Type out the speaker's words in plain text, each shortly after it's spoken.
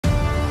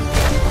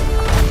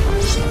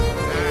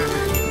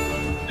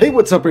Hey,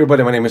 what's up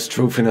everybody, my name is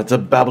Trofinat, the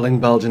Babbling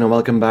Belgian, and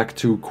welcome back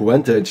to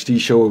GwentEdge, the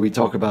show where we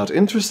talk about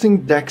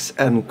interesting decks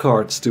and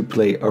cards to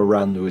play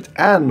around with,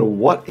 and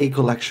what a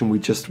collection we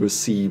just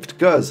received,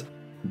 because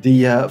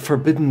the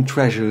Forbidden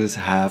Treasures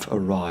have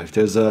arrived.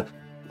 There's a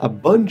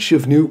bunch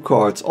of new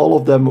cards, all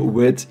of them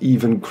with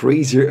even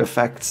crazier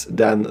effects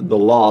than the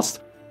last.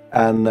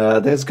 And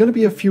there's going to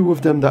be a few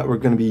of them that we're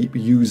going to be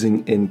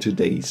using in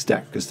today's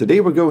deck. Because today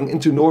we're going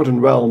into Northern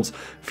Realms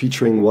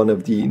featuring one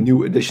of the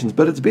new additions.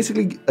 But it's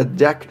basically a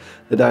deck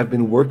that I've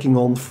been working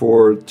on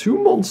for 2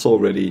 months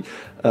already.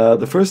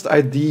 The first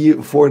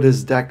idea for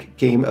this deck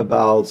came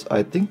about,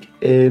 I think,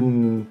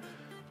 in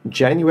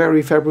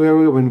January,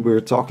 February, when we were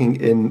talking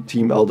in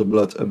Team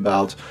Elderblood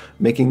about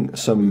making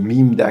some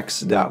meme decks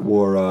that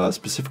were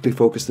specifically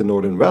focused in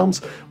Northern Realms,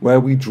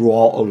 where we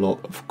draw a lot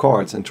of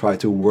cards and try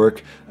to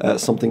work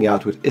something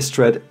out with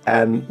Istredd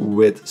and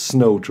with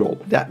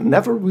Snowdrop. That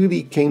never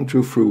really came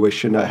to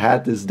fruition. I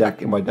had this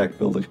deck in my deck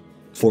builder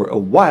for a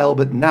while,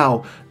 but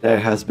now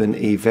there has been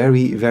a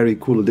very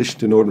cool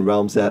addition to Northern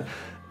Realms that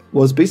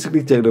was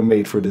basically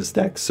tailor-made for this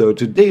deck. So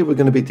today we're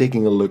going to be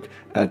taking a look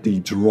at the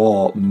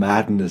Draw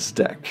Madness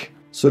deck.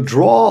 So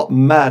Draw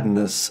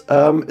Madness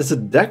is a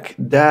deck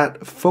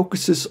that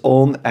focuses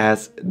on,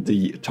 as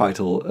the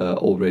title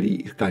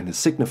already kind of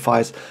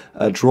signifies,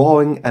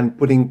 drawing and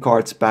putting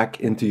cards back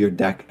into your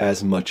deck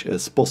as much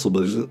as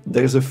possible.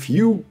 There's a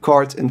few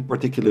cards in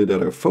particular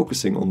that are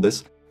focusing on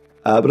this.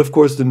 But of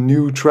course the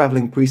new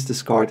Traveling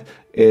Priestess card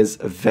is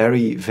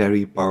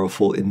very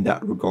powerful in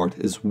that regard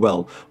as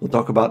well. We'll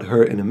talk about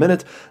her in a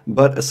minute,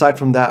 but aside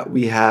from that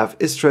we have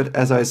Istredd,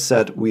 as I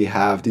said, we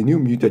have the new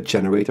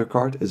Mutagenerator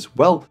card as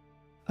well,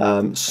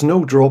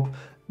 Snowdrop,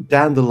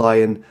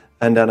 Dandelion,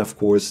 and then of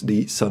course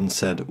the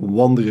Sunset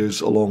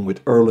Wanderers along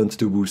with Erland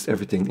to boost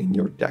everything in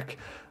your deck.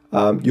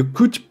 You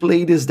could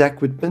play this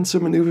deck with Pincer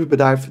Maneuver,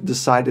 but I've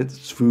decided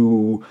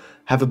to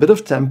have a bit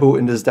of tempo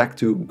in this deck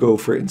to go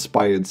for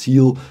Inspired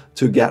Zeal,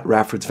 to get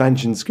Rafford's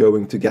Vengeance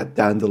going, to get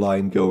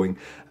Dandelion going,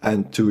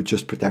 and to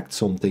just protect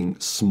something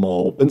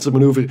small. Pincer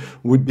Maneuver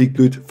would be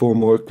good for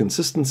more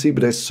consistency,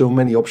 but there's so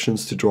many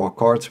options to draw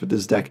cards with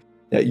this deck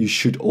that you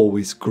should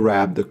always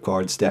grab the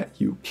cards that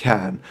you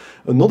can.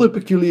 Another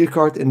peculiar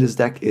card in this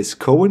deck is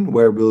Cohen,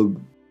 where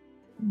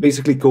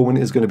basically Cohen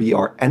is going to be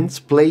our end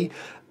play.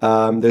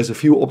 There's a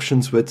few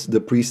options with the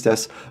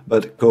Priestess,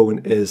 but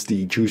Cohen is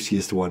the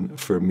juiciest one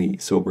for me,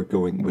 so we're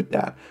going with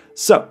that.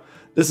 So,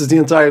 this is the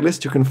entire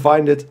list. You can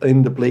find it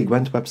in the Play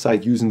Gwent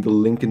website using the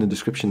link in the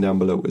description down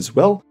below as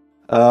well.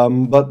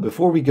 But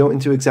before we go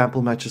into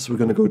example matches, we're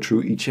going to go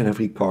through each and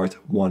every card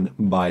one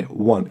by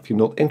one. If you're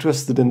not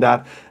interested in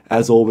that,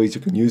 as always,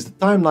 you can use the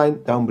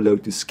timeline down below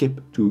to skip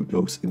to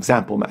those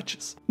example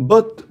matches.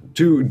 But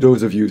to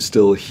those of you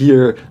still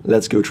here,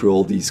 let's go through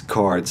all these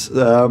cards.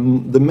 The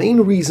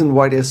main reason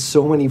why there's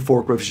so many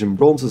 4 provision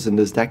bronzes in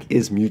this deck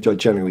is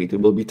Mutagenerator.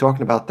 We'll be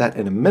talking about that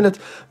in a minute,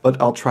 but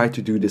I'll try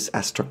to do this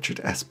as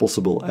structured as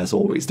possible as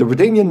always. The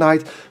Redanian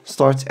Knight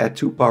starts at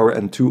 2 power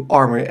and 2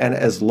 armor, and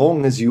as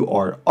long as you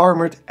are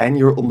armored and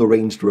you're on the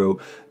ranged row,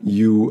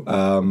 you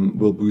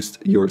will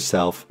boost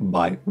yourself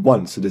by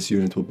 1. So this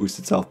unit will boost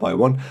itself by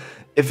 1.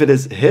 If it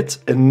is hit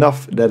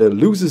enough that it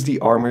loses the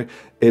armor,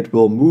 it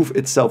will move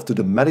itself to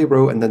the melee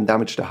row and then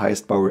damage the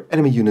highest power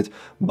enemy unit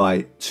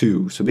by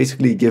 2. So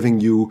basically giving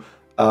you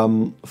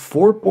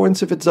 4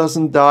 points if it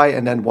doesn't die,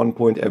 and then 1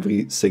 point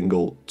every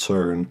single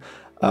turn.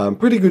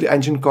 Pretty good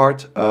engine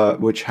card,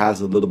 which has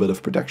a little bit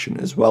of protection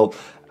as well,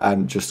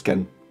 and just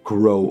can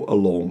grow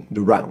along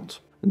the round.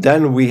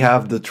 Then we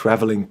have the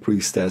Traveling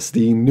Priestess,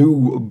 the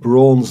new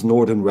Bronze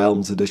Northern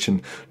Realms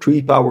edition.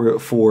 3 power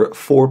for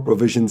 4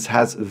 provisions,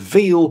 has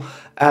Veil,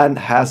 and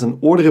has an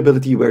order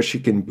ability where she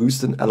can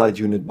boost an allied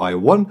unit by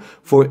 1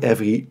 for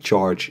every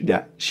charge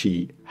that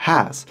she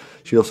has.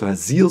 She also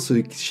has Zeal,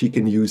 so she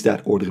can use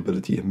that order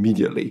ability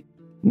immediately.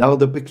 Now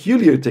the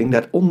peculiar thing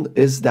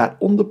is that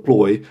on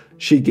deploy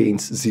she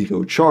gains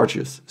 0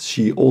 charges.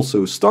 She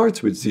also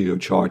starts with 0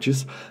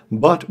 charges,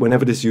 but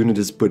whenever this unit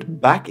is put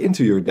back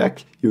into your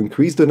deck, you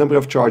increase the number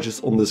of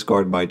charges on this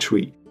card by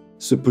 3.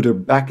 So put her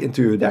back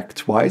into your deck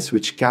twice,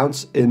 which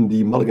counts in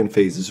the mulligan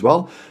phase as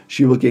well.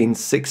 She will gain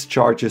 6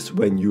 charges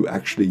when you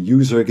actually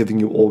use her, giving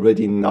you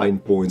already 9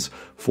 points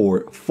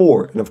for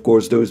 4. And of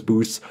course those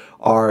boosts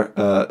are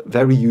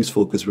very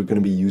useful because we're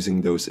going to be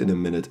using those in a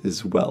minute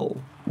as well.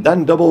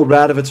 Then double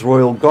Radovid's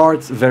Royal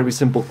Guard, very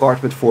simple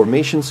card with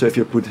formation. So if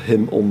you put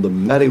him on the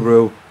melee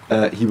row,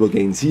 he will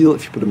gain Zeal.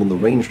 If you put him on the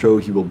ranged row,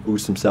 he will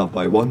boost himself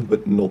by 1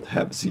 but not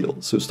have Zeal.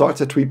 So starts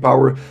at 3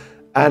 power.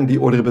 And the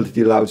order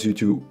ability allows you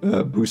to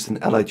boost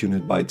an allied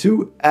unit by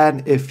 2,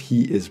 and if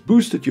he is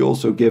boosted you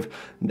also give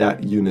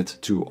that unit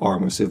 2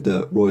 armors if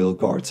the Royal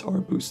Guards are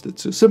boosted.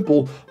 So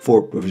simple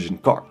 4 provision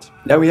card.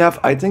 Now we have,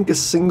 I think, a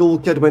single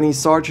Kedweni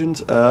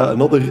Sergeant,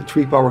 another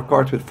 3 power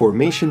card with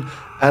formation,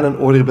 and an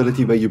order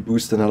ability where you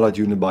boost an allied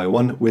unit by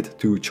 1 with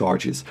 2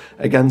 charges.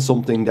 Again,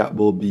 something that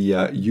we'll be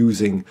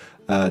using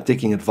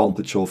taking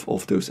advantage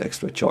of those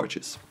extra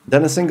charges.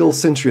 Then a single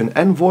Centurion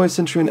Envoy.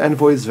 Centurion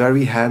Envoy is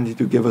very handy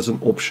to give us an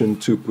option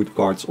to put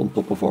cards on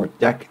top of our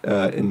deck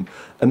in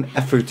an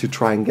effort to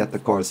try and get the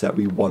cards that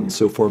we want.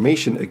 So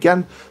Formation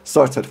again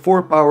starts at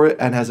 4 power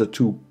and has a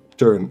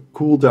 2-turn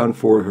cooldown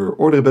for her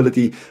order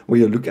ability, where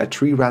you look at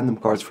 3 random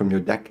cards from your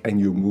deck and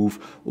you move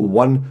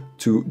 1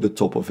 to the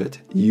top of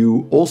it.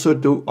 You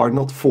also are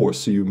not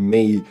forced, so you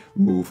may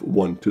move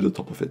 1 to the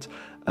top of it.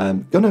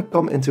 Gonna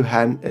come into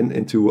hand and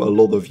into a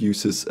lot of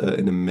uses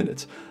in a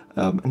minute.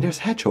 And there's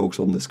hedgehogs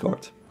on this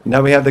card.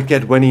 Now we have the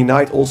Kedweni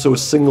Knight, also a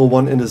single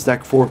one in this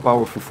deck, 4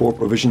 power for 4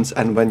 provisions,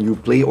 and when you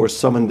play or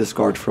summon this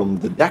card from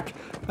the deck,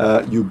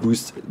 you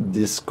boost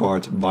this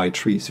card by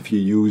 3. So if you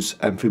use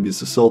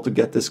Amphibious Assault to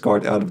get this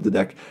card out of the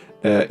deck,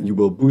 you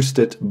will boost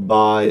it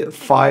by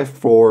 5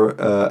 for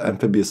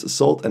Amphibious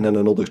Assault, and then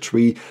another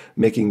 3,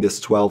 making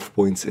this 12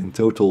 points in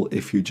total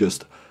if you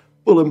just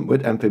pull him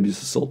with Amphibious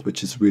Assault,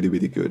 which is really,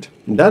 really good.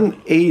 And then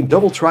a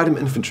double Trident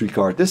Infantry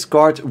card. This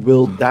card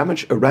will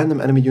damage a random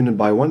enemy unit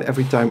by 1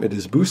 every time it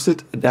is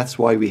boosted. That's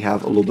why we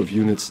have a lot of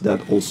units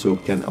that also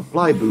can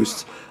apply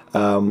boosts.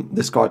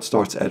 This card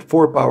starts at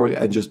 4 power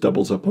and just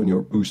doubles up on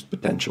your boost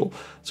potential.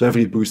 So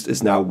every boost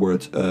is now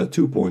worth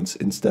 2 points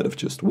instead of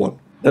just 1.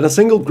 Then a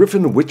single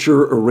Griffin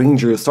Witcher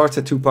Ranger starts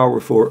at 2 power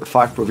for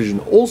 5 provision,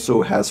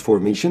 also has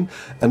Formation,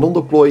 and on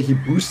deploy he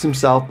boosts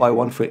himself by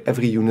 1 for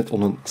every unit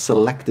on a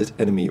selected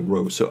enemy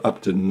row, so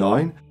up to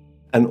 9.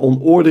 And on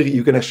order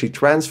you can actually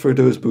transfer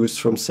those boosts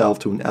from self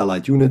to an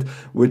allied unit,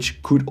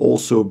 which could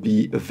also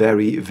be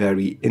very,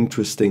 very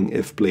interesting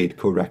if played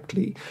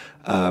correctly.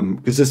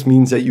 Because this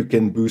means that you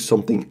can boost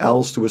something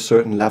else to a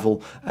certain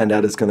level, and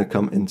that is going to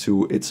come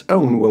into its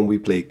own when we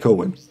play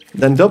Cohen.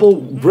 Then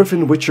double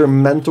Griffin Witcher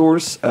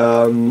Mentors,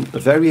 a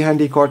very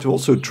handy card to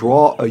also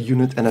draw a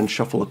unit and then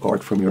shuffle a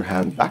card from your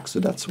hand back. So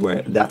that's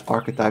where that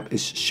archetype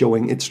is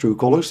showing its true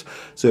colors.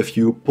 So if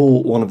you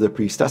pull one of the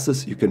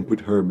priestesses, you can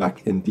put her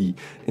back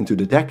into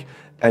the deck,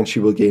 and she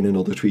will gain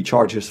another 3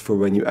 charges for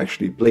when you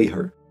actually play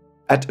her.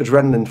 At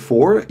Adrenaline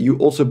 4, you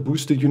also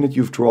boost the unit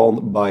you've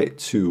drawn by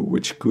 2,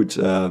 which could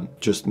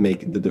just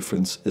make the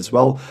difference as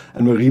well.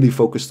 And we're really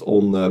focused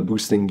on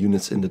boosting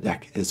units in the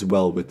deck as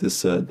well with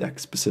this deck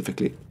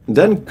specifically.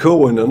 Then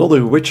Cohen,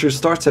 another Witcher,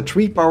 starts at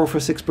 3 power for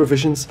 6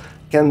 provisions,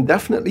 can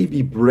definitely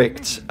be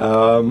bricked,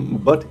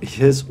 but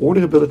his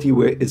order ability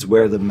is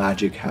where the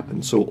magic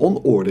happens. So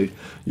on order,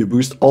 you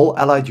boost all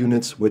allied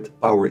units with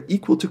power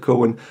equal to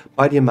Cohen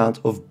by the amount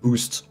of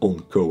boosts on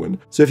Cohen.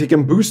 So if you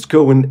can boost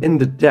Cohen in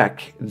the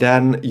deck,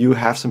 then you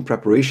have some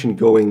preparation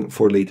going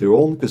for later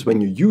on, because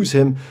when you use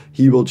him,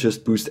 he will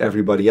just boost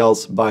everybody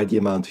else by the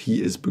amount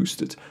he is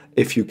boosted,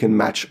 if you can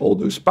match all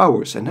those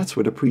powers. And that's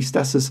where the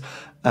Priestess's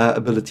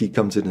ability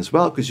comes in as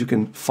well, because you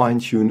can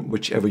fine-tune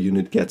whichever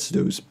unit gets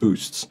those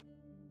boosts.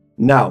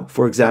 Now,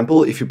 for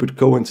example, if you put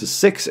Cohen to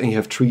 6 and you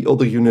have 3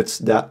 other units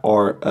that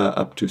are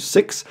up to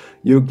 6,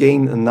 you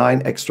gain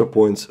 9 extra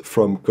points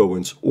from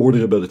Cohen's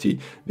order ability,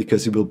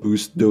 because he will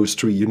boost those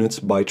 3 units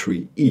by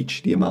 3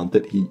 each, the amount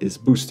that he is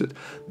boosted.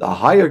 The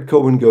higher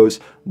Cohen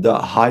goes, the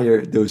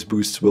higher those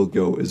boosts will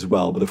go as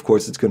well. But of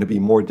course, it's going to be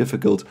more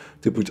difficult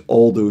to put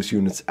all those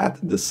units at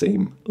the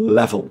same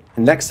level.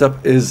 Next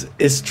up is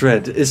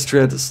Istredd.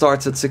 Istredd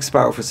starts at 6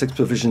 power for 6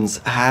 provisions,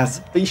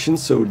 has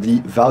Patience, so the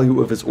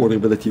value of his order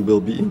ability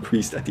will be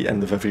increased at the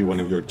end of every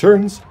one of your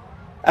turns.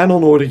 And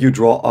on order, you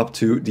draw up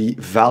to the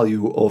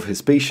value of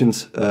his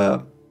Patience,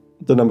 the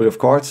number of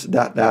cards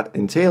that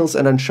entails,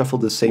 and then shuffle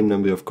the same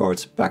number of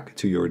cards back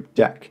to your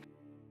deck.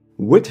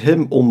 With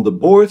him on the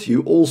board,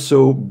 you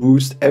also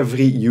boost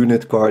every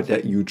unit card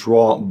that you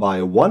draw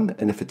by 1,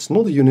 and if it's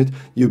not a unit,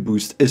 you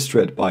boost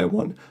Istredd by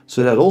 1.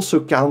 So that also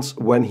counts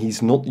when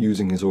he's not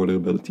using his order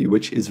ability,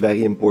 which is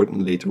very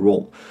important later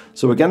on.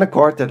 So again, a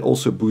card that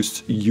also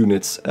boosts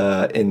units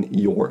in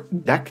your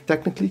deck,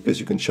 technically, because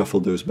you can shuffle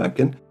those back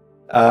in.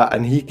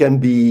 And he can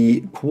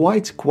be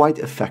quite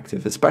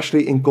effective,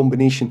 especially in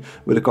combination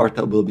with a card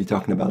that we'll be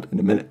talking about in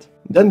a minute.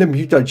 Then the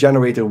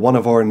Mutagenerator, one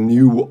of our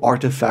new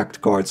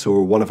artifact cards,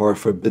 or one of our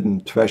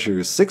forbidden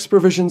treasures. 6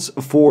 provisions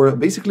for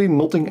basically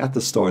nothing at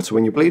the start. So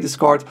when you play this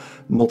card,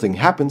 nothing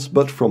happens,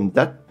 but from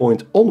that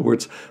point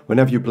onwards,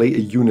 whenever you play a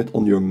unit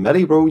on your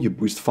melee row, you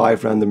boost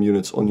 5 random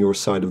units on your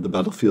side of the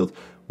battlefield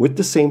with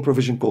the same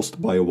provision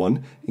cost by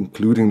 1,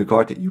 including the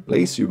card that you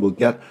play, so you will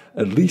get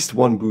at least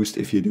 1 boost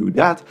if you do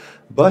that.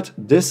 But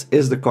this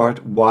is the card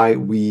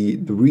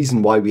the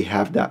reason why we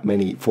have that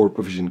many 4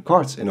 provision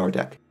cards in our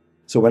deck.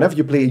 So whenever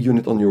you play a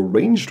unit on your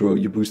ranged row,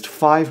 you boost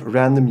 5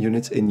 random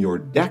units in your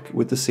deck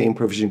with the same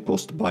provision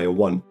cost by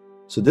 1.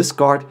 So this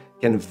card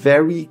can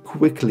very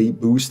quickly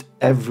boost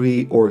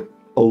every or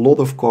a lot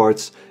of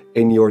cards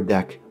in your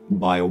deck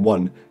by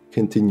 1.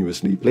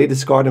 Continuously. Play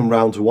this card in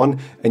round 1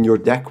 and your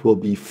deck will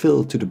be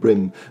filled to the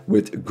brim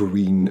with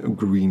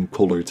green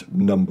colored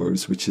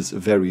numbers, which is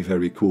very,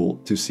 very cool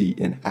to see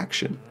in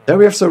action. Then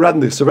we have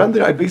Surrender.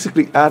 Surrender I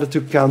basically added to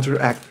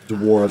counteract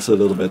Dwarves a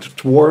little bit.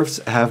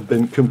 Dwarves have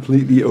been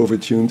completely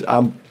overtuned.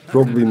 I'm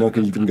probably not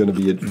even going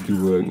to be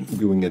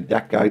doing a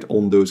deck guide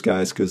on those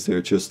guys, because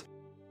they're just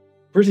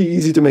Pretty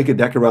easy to make a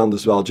deck around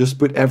as well. Just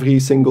put every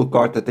single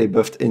card that they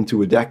buffed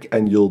into a deck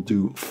and you'll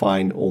do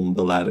fine on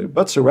the ladder.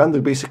 But Surrender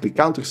basically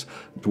counters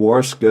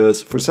dwarves,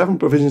 because for 7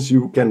 provisions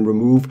you can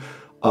remove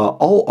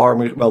all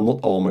armor, well not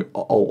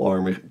all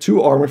armor,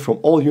 2 armor from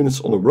all units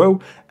on a row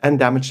and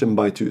damage them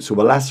by 2. So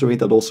a Lacerate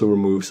that also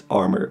removes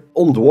armor.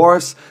 On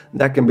dwarves,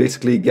 that can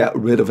basically get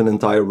rid of an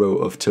entire row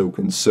of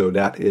tokens. So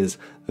that is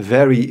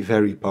very,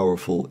 very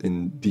powerful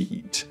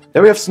indeed.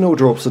 Then we have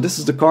Snowdrop. So this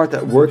is the card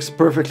that works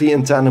perfectly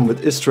in tandem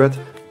with Istredd.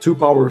 2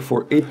 power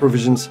for 8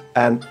 provisions,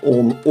 and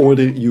on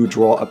order you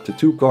draw up to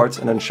 2 cards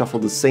and then shuffle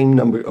the same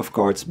number of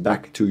cards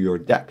back to your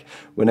deck.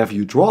 Whenever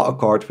you draw a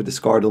card with this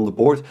card on the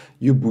board,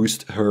 you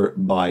boost her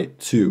by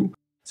 2.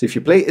 So if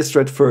you play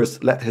Istredd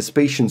first, let his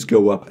patience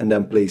go up, and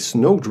then play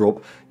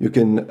Snowdrop, you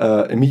can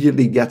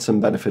immediately get some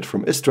benefit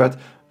from Istredd.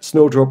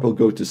 Snowdrop will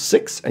go to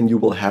 6 and you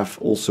will have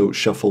also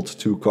shuffled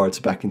 2 cards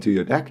back into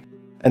your deck.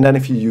 And then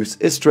if you use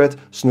Istredd,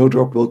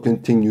 Snowdrop will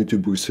continue to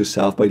boost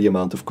herself by the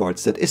amount of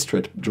cards that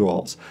Istredd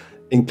draws,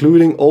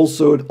 including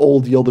also all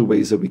the other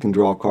ways that we can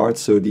draw cards.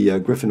 So the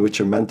Griffin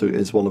Witcher Mentor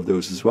is one of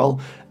those as well.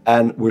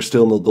 And we're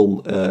still not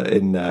done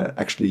in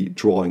actually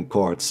drawing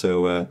cards.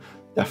 So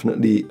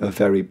definitely a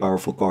very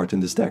powerful card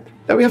in this deck.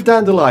 Then we have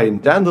Dandelion.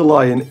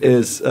 Dandelion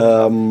is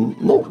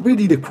not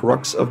really the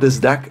crux of this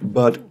deck,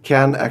 but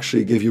can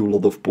actually give you a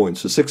lot of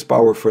points. So 6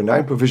 power for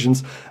 9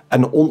 provisions,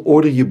 and on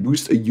order you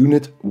boost a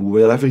unit,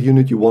 whatever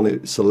unit you want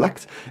to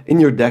select in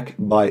your deck,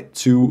 by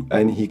 2,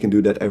 and he can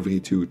do that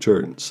every 2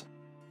 turns.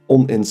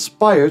 On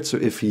Inspired, so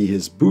if he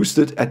is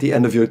boosted at the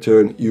end of your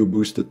turn, you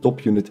boost the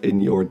top unit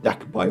in your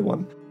deck by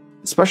 1.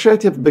 Especially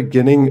at the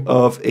beginning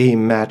of a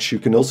match, you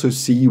can also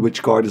see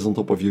which card is on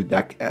top of your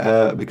deck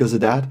because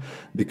of that.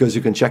 Because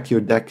you can check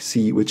your deck,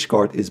 see which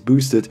card is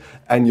boosted,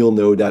 and you'll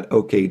know that,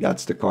 okay,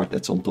 that's the card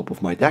that's on top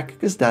of my deck,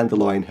 because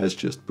Dandelion has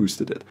just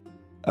boosted it.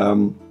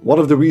 One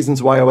of the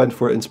reasons why I went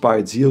for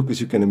Inspired Zeal,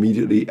 because you can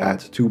immediately add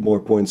 2 more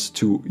points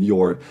to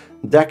your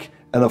deck,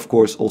 and of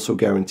course also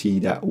guarantee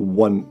that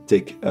 1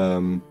 tick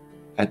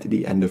at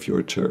the end of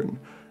your turn.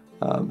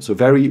 So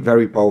very,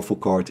 very powerful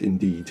card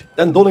indeed.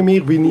 Then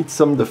Donimir, we need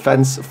some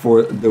defense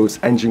for those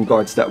engine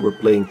cards that we're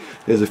playing.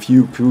 There's a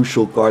few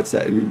crucial cards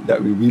that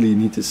we really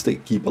need to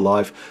keep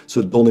alive.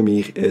 So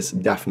Donimir is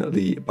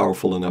definitely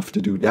powerful enough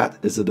to do that.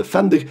 As a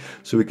defender,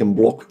 so we can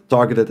block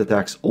targeted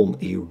attacks on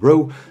a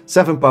row.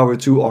 7 power,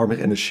 2 armor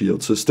and a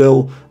shield. So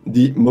still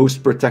the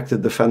most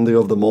protected defender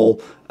of them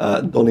all.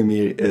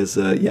 Donimir is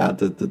yeah,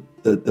 the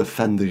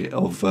defender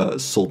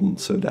of Sodden.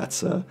 So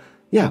that's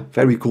yeah,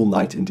 very cool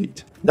knight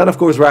indeed. Then of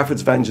course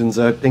Rafford's Vengeance.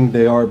 I think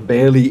there are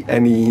barely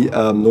any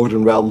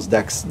Northern Realms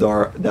decks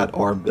that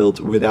are built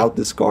without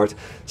this card.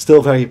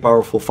 Still very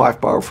powerful,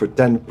 5 power for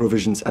 10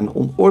 provisions, and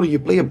on order you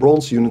play a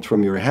bronze unit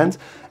from your hand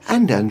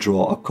and then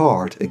draw a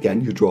card. Again,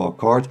 you draw a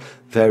card,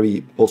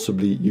 very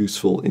possibly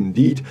useful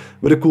indeed,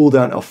 with a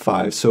cooldown of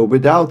 5. So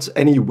without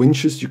any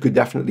winches, you could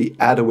definitely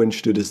add a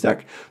winch to this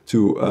deck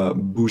to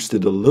boost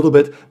it a little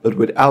bit, but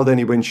without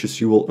any winches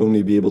you will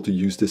only be able to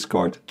use this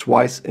card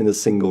twice in a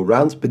single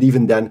round, but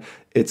even then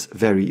it's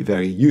very,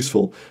 very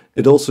useful.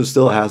 It also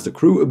still has the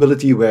crew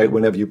ability, where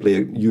whenever you play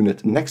a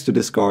unit next to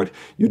this card,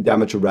 you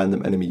damage a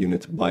random enemy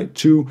unit by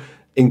 2,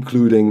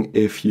 including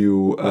if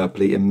you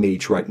play a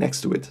mage right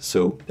next to it.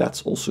 So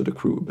that's also the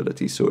crew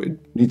ability. So it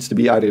needs to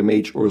be either a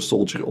mage or a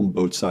soldier on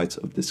both sides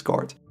of this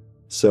card.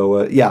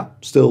 So yeah,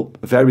 still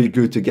very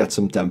good to get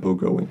some tempo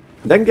going.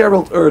 Then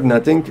Geralt Erden,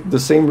 I think the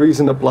same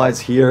reason applies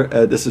here.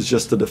 This is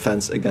just a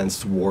defense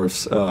against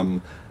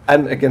dwarves.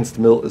 And against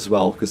Mill as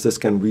well, because this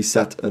can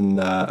reset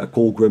a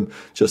Colgrim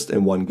just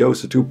in one go.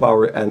 So 2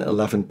 power and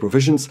 11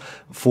 provisions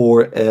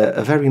for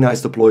a very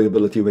nice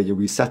deployability, where you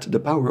reset the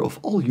power of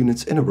all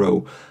units in a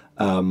row.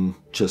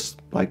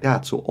 Just like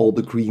that. So all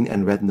the green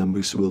and red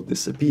numbers will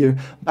disappear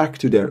back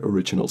to their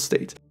original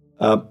state.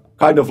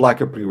 Kind of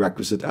like a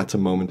prerequisite at the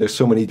moment. There's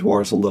so many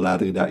dwarves on the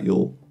ladder that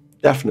you'll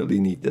definitely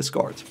need this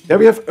card. Here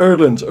we have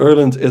Erland.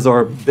 Erland is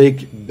our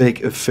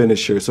big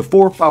finisher. So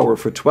 4 power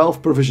for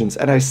 12 provisions.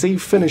 And I say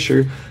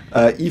finisher,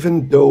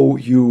 even though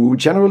you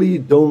generally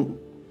don't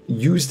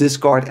use this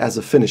card as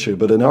a finisher,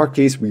 but in our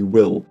case we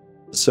will.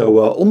 So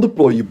on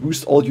deploy, you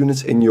boost all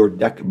units in your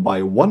deck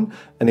by 1.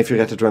 And if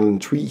you're at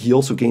Adrenaline 3, he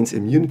also gains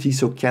immunity,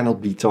 so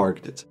cannot be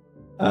targeted.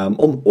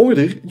 On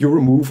order, you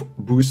remove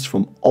boosts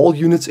from all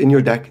units in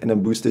your deck and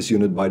then boost this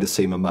unit by the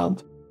same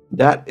amount.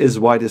 That is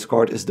why this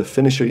card is the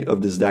finisher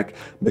of this deck,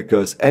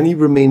 because any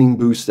remaining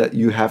boosts that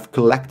you have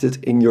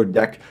collected in your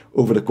deck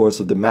over the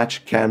course of the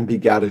match can be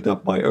gathered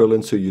up by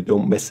Erland, so you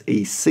don't miss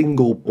a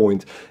single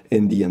point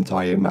in the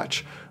entire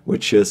match,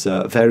 which is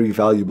very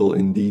valuable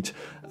indeed.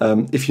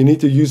 If you need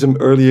to use them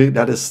earlier,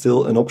 that is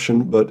still an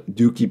option, but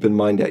do keep in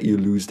mind that you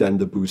lose then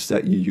the boost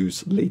that you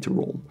use later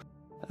on.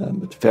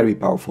 But very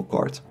powerful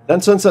card. Then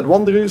Sunset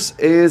Wanderers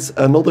is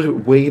another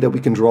way that we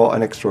can draw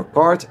an extra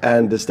card,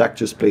 and this deck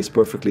just plays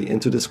perfectly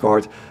into this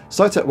card.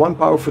 Starts at 1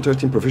 power for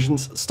 13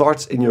 provisions,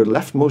 starts in your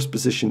leftmost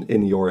position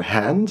in your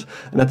hand,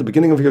 and at the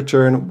beginning of your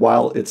turn,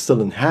 while it's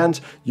still in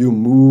hand, you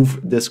move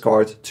this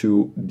card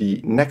to the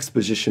next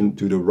position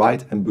to the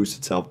right and boost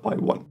itself by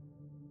 1.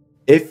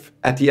 If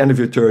at the end of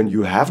your turn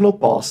you have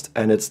not passed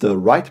and it's the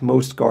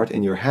rightmost card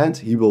in your hand,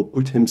 he will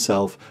put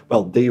himself,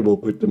 well, they will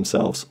put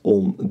themselves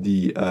on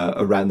the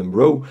a random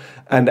row,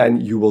 and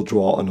then you will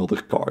draw another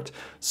card.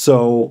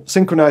 So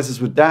synchronizes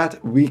with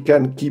that. We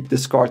can keep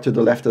this card to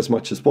the left as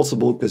much as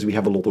possible because we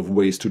have a lot of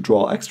ways to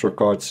draw extra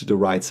cards to the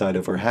right side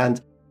of our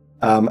hand.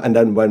 And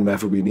then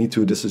whenever we need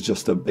to, this is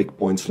just a big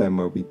point slam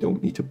where we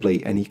don't need to play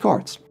any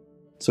cards.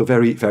 So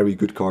very, very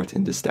good card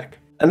in this deck.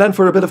 And then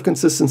for a bit of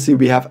consistency,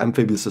 we have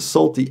Amphibious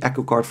Assault, the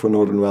Echo card for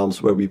Northern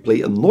Realms, where we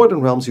play a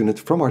Northern Realms unit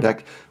from our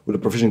deck with a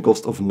provision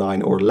cost of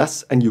 9 or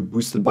less, and you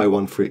boost it by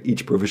 1 for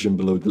each provision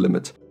below the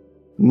limit.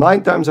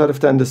 9 times out of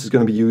 10, this is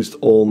going to be used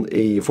on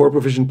a 4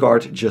 provision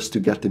card just to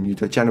get the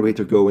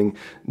Mutagenerator going.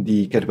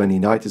 The Kedwani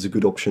Knight is a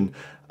good option,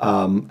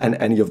 and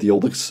any of the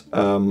others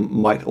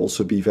might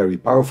also be very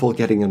powerful.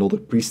 Getting another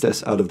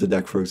Priestess out of the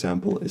deck, for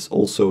example, is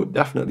also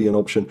definitely an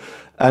option.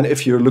 And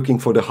if you're looking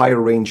for the higher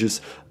ranges,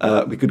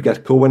 we could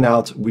get Cohen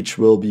out, which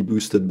will be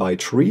boosted by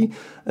 3.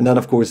 And then,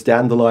 of course,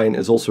 Dandelion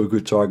is also a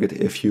good target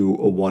if you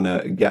want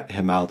to get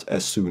him out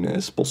as soon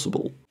as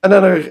possible.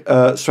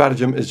 Another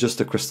stratagem is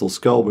just a Crystal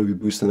Skull, where we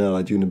boost an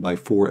allied unit by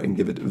 4 and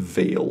give it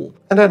Veil.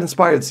 And then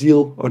Inspired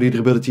Zeal, or the other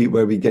ability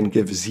where we can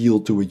give Zeal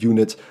to a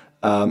unit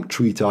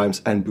 3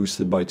 times and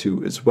boosted by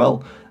 2 as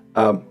well.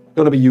 Going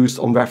to be used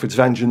on Rafford's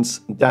Vengeance,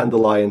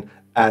 Dandelion,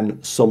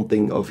 and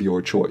something of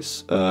your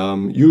choice.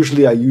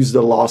 Usually I use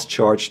the last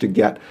charge to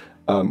get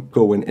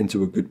Cohen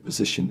into a good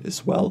position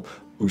as well,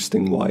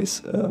 boosting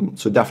wise.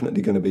 So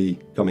definitely going to be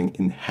coming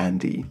in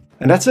handy.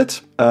 And that's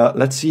it.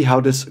 Let's see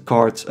how this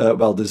card,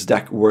 well, this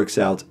deck works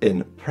out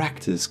in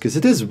practice, because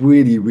it is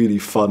really, really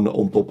fun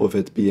on top of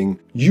it being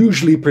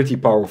usually pretty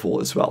powerful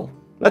as well.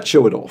 Let's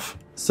show it off.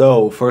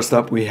 So first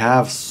up we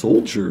have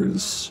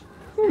Soldiers.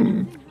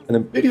 An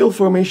Imperial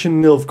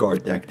formation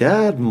Nilfgaard deck.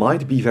 That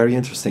might be very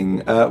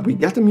interesting. We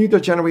get the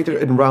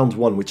Mutagenerator in round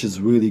 1, which is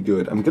really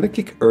good. I'm gonna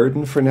kick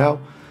Erden for now,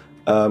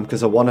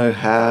 because I want to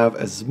have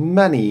as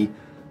many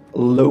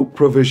low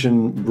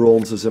provision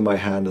bronzes in my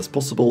hand as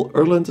possible.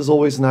 Erland is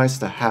always nice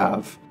to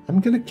have.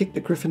 I'm gonna kick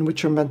the Griffin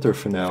Witcher Mentor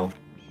for now.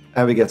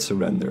 And we get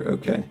Surrender,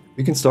 okay.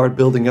 We can start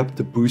building up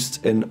the boosts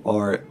in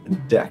our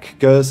deck,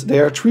 because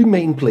there are 3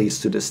 main plays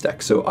to this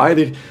deck. So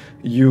either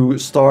you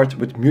start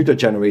with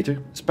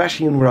Mutagenerator,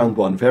 especially in round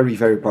 1, very,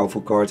 very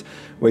powerful card,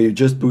 where you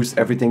just boost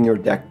everything in your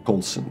deck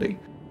constantly.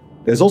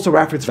 There's also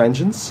Rafford's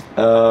Vengeance,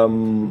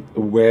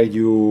 where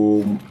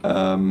you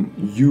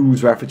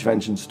use Rafford's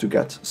Vengeance to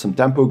get some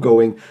tempo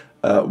going.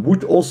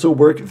 Would also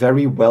work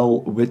very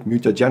well with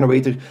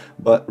Mutagenerator,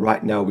 but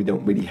right now we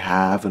don't really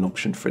have an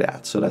option for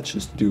that. So let's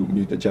just do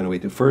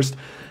Mutagenerator first.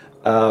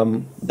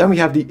 Then we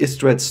have the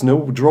Istredd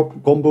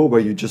Snowdrop combo,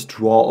 where you just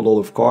draw a lot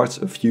of cards,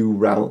 a few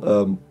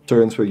round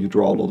turns where you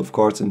draw a lot of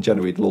cards and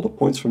generate a lot of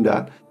points from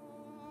that.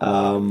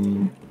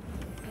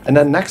 And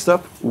then next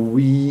up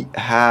we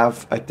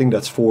have, I think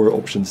that's 4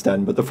 options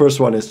then, but the first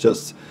one is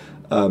just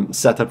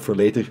set up for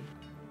later.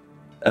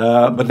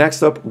 But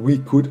next up we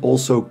could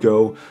also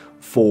go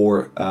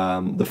for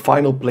the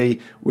final play,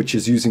 which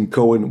is using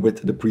Cohen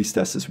with the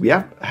Priestesses. We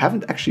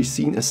haven't actually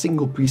seen a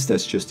single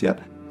Priestess just yet,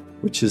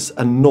 which is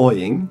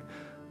annoying.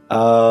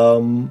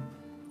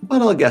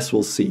 But I guess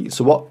we'll see.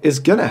 So what is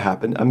gonna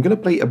happen, I'm gonna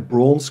play a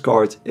bronze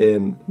card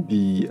in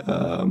the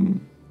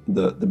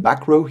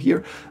back row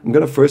here. I'm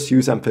gonna first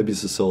use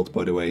Amphibious Assault,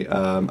 by the way.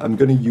 I'm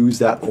gonna use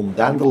that on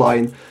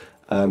Dandelion,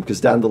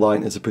 because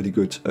Dandelion is a pretty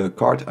good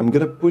card. I'm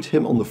gonna put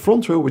him on the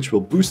front row, which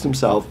will boost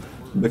himself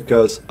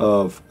because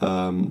of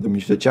the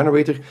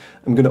Mutagenerator.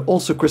 I'm gonna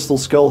also Crystal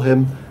Skull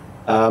him,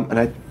 and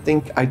I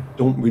think I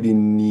don't really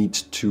need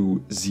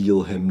to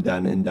Zeal him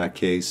then in that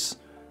case.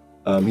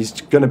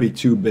 He's gonna be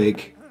too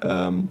big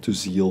to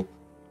Zeal.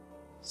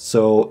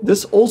 So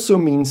this also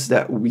means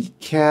that we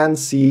can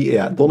see,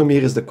 yeah,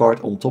 Donimir is the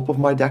card on top of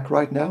my deck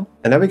right now.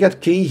 And then we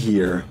get K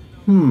here.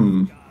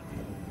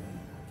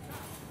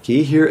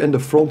 K here in the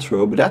front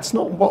row, but that's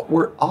not what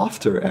we're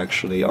after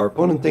actually. Our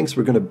opponent thinks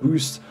we're gonna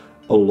boost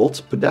a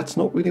lot, but that's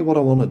not really what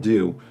I want to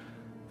do.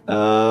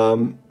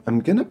 I'm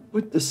gonna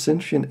put the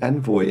Synthrian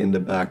Envoy in the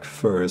back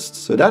first.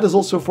 So that is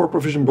also 4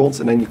 provision bronze,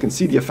 and then you can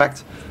see the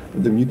effect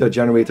of the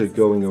Mutagenerator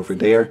going over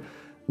there.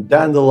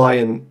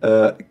 Dandelion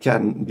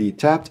can be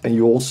tapped, and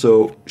you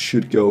also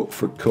should go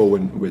for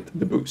Cohen with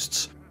the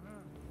boosts.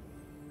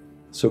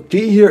 So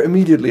K here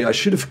immediately. I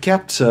should have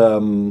kept...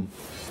 Oh,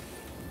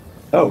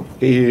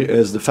 K here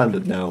is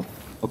defended now.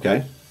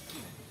 Okay.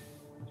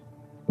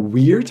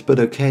 Weird, but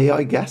okay,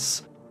 I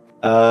guess.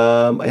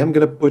 I am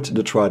going to put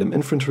the Trident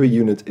Infantry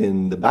unit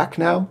in the back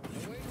now.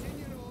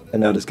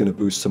 And now that's going to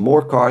boost some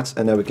more cards,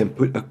 and then we can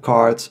put a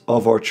card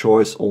of our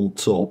choice on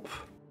top.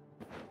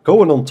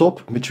 Cohen on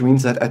top, which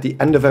means that at the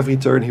end of every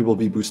turn he will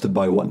be boosted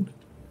by 1.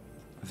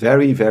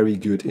 Very, very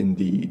good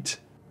indeed.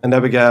 And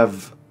then we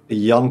have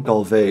Jan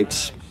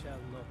Calvate.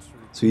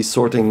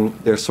 So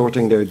they're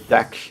sorting their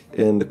deck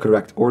in the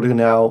correct order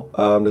now.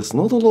 There's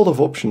not a lot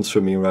of options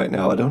for me right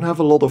now. I don't have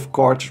a lot of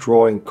card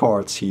drawing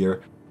cards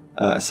here,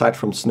 aside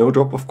from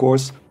Snowdrop, of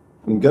course.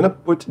 I'm gonna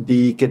put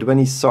the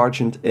Kidweni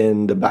Sergeant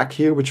in the back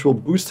here, which will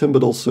boost him,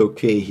 but also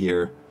K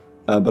here.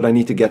 But I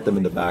need to get them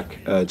in the back,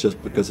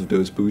 just because of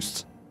those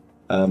boosts.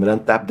 And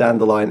then tap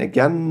Dandelion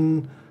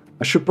again.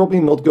 I should probably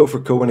not go for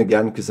Cohen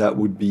again, because that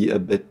would be a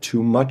bit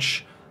too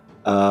much.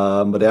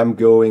 But I'm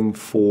going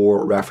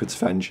for Rafford's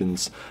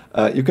Vengeance.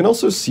 You can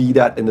also see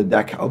that in the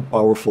deck how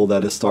powerful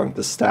that is starting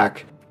to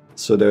stack.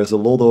 So there's a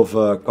lot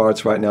of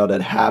cards right now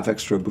that have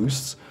extra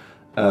boosts.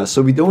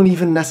 So we don't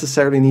even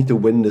necessarily need to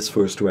win this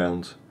first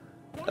round.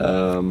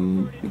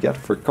 We get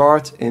for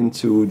card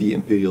into the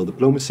Imperial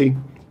Diplomacy,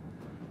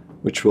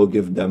 which will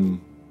give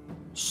them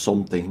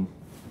something.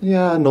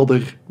 Yeah,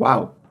 another,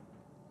 wow.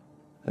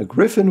 A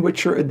Griffin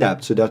Witcher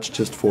Adapt, so that's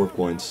just 4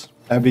 points.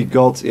 And we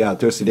got, yeah,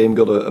 Thirsty Dame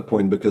got a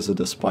point because of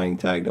the spying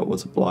tag that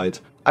was applied.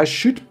 I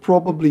should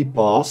probably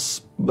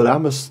pass, but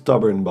I'm a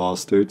stubborn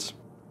bastard.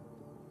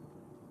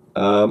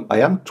 I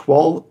am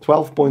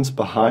 12 points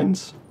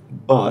behind,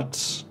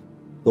 but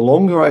the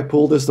longer I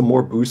pull this, the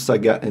more boosts I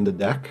get in the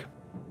deck.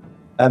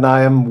 And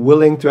I am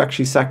willing to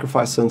actually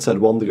sacrifice Sunset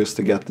Wanderers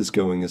to get this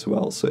going as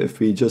well. So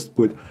if we just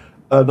put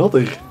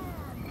another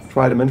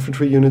Trident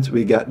Infantry unit,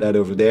 we get that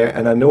over there.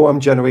 And I know I'm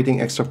generating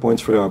extra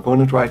points for our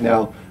opponent right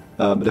now.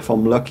 But if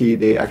I'm lucky,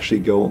 they actually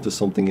go onto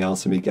something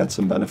else and we get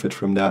some benefit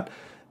from that.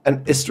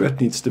 And Istredd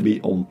needs to be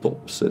on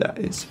top, so that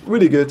is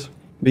really good.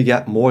 We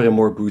get more and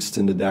more boosts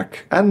in the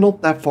deck. And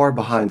not that far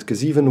behind,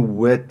 because even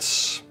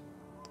with...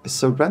 Is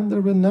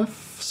Surrender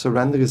enough?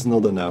 Surrender is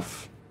not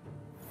enough.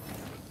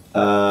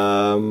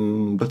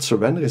 But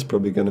Surrender is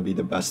probably going to be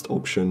the best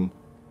option.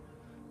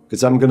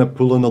 Because I'm going to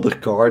pull another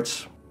card.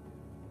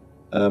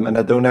 And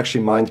I don't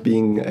actually mind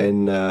being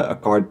in a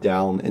card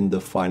down in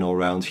the final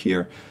round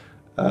here.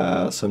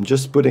 So I'm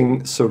just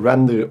putting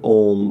Surrender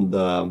on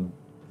the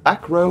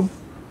back row.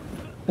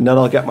 And then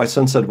I'll get my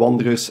Sunset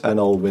Wanderers and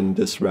I'll win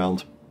this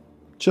round.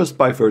 Just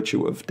by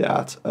virtue of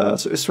that.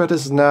 So Istredd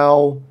is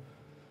now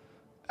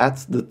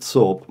at the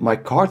top. My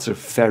cards are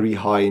very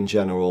high in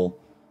general.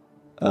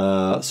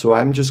 So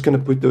I'm just going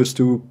to put those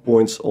 2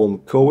 points on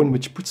Cohen,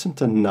 which puts him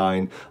to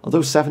 9.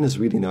 Although 7 is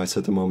really nice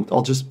at the moment.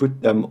 I'll just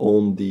put them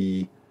on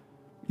the...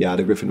 Yeah,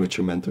 the Griffin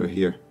Witcher Mentor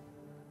here.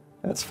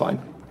 That's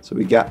fine. So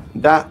we get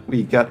that,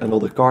 we get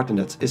another card, and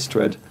that's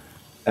Istredd.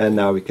 And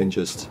now we can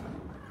just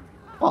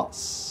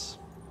pass.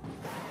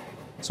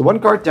 So 1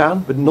 card down,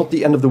 but not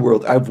the end of the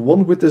world. I've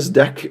won with this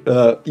deck,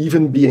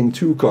 even being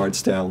 2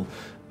 cards down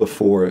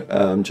before,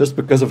 just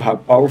because of how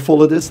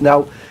powerful it is.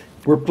 Now,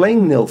 we're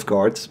playing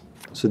Nilfgaard,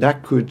 so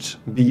that could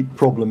be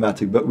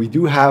problematic, but we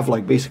do have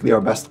like basically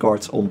our best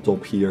cards on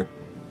top here.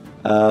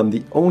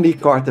 The only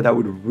card that I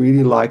would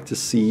really like to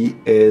see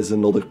is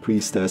another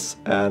Priestess,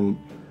 and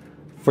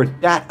for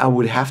that I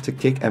would have to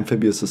kick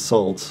Amphibious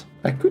Assault.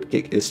 I could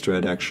kick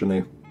Istredd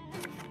actually.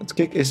 Let's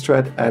kick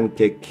Istredd and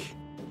kick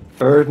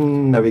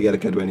Erland. Now we get a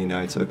Kidweni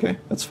Knights, okay,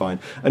 that's fine.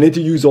 I need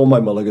to use all my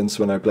mulligans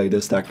when I play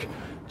this deck,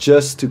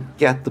 just to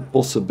get the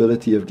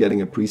possibility of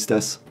getting a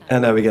Priestess.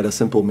 And now we get a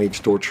simple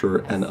Mage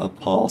Torturer and a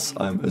pass,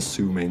 I'm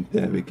assuming.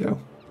 There we go.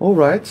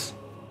 Alright,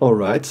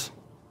 alright.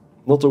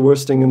 Not the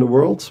worst thing in the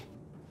world.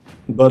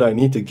 But I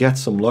need to get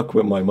some luck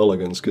with my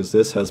mulligans, because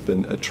this has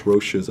been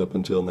atrocious up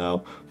until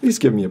now. Please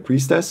give me a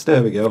Priestess.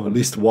 There we go, at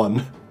least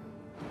 1.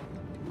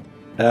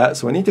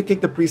 So I need to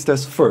kick the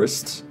Priestess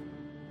first.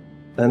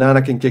 And then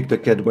I can kick the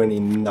Kidweni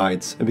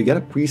Knights. And we get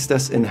a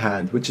Priestess in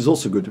hand, which is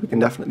also good. We can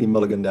definitely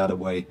mulligan that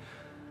away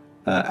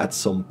at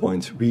some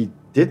point. We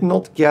did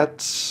not get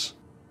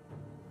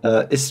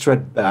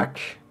Istredd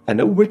back. And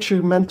no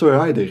Witcher Mentor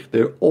either.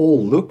 They're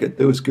all, look at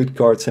those good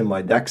cards in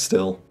my deck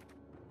still.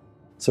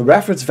 So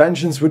Rafford's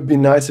Vengeance would be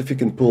nice if you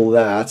can pull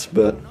that,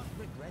 but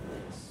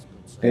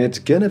it's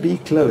gonna be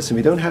close, and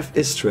we don't have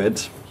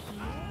Istredd.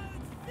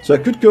 So I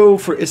could go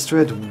for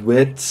Istredd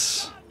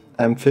with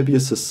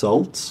Amphibious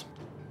Assault,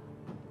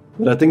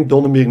 but I think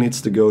Donomir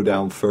needs to go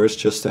down first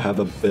just to have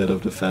a bit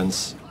of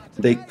defense.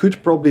 They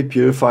could probably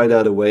purify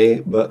that away,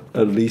 but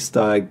at least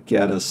I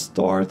get a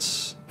start.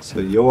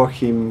 So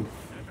Joachim...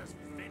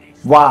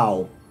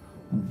 Wow!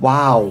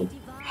 Wow!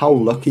 How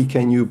lucky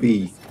can you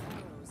be?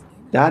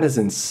 That is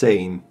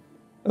insane.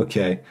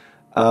 Okay.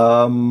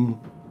 Fair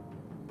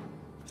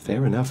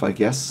enough, I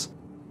guess.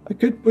 I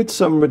could put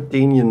some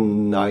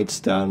Redanian Knights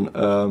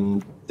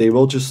down. They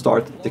will just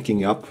start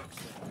ticking up.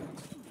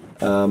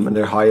 And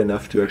they're high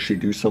enough to actually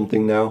do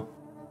something now.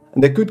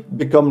 And they could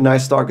become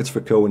nice targets for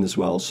Cohen as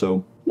well,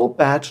 so not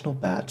bad, not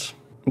bad.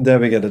 There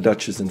we get a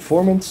Duchess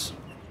Informant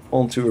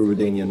onto a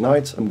Redanian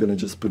Knight. I'm gonna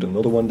just put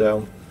another one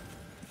down.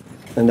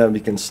 And then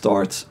we can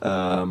start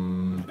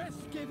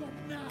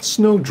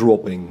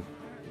snowdropping.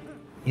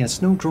 Yeah,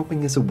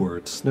 snowdropping is a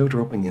word.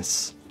 Snowdropping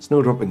is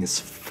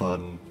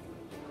fun.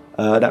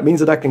 That means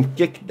that I can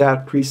kick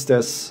that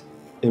Priestess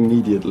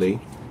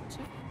immediately.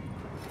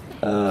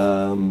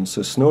 So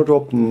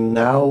snowdrop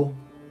now.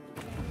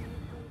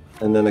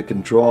 And then I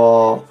can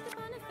draw...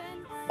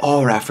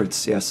 Oh,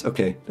 Raffords, yes,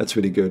 okay, that's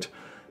really good.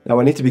 Now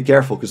I need to be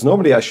careful, because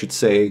normally I should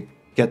say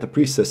get the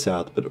Priestess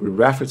out, but with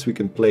Raffords we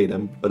can play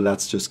them, but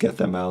let's just get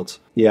them out.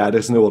 Yeah,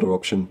 there's no other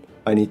option.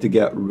 I need to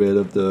get rid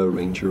of the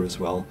Ranger as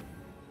well.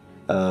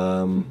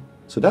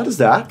 So that is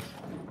that.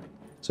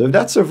 So if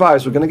that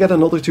survives, we're going to get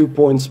another 2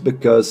 points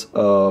because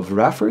of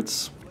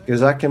Raffords.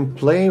 Because I can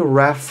play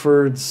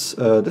Raffords...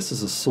 this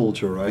is a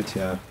soldier, right?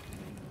 Yeah.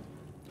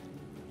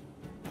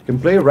 I can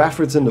play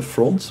Raffords in the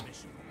front.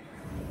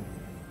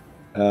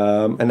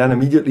 And then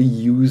immediately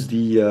use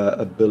the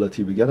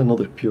ability. We get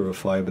another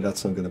Purify, but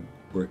that's not going to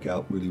work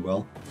out really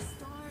well.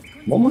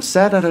 I'm almost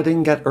sad that I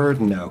didn't get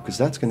Erden now, because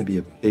that's going to be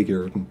a big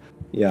Erden.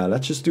 Yeah,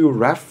 let's just do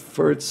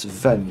Raffords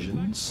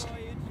Vengeance.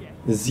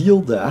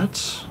 Zeal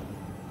that.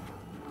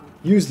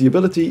 Use the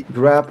ability,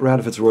 grab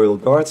Radovit's Royal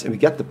Guards, and we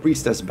get the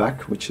Priestess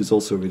back, which is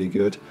also really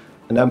good.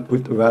 And then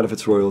put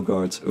Radovit's Royal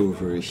Guards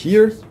over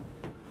here.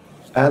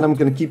 And I'm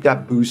going to keep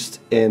that boost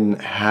in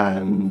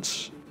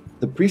hand.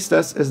 The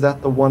Priestess, is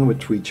that the one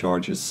with 3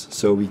 charges?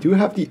 So we do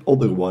have the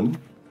other one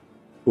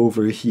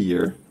over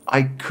here.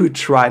 I could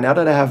try, now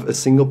that I have a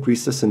single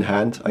Priestess in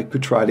hand, I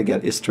could try to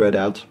get Istredd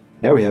out.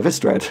 There we have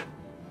Istredd.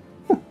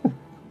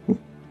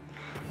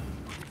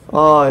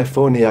 Oh, if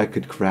only I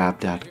could grab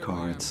that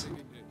card.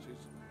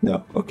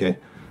 No, okay.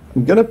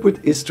 I'm gonna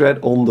put Istredd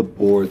on the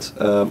board.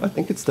 I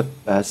think it's the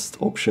best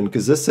option,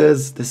 because this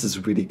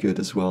is really good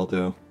as well,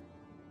 though.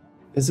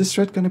 Is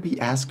Istredd gonna be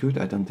as good?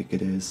 I don't think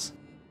it is.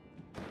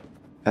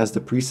 As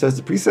the Priestess.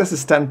 The Priestess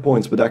is 10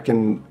 points, but I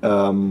can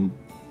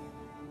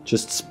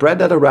just spread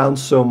that around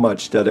so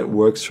much that it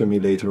works for me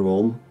later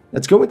on.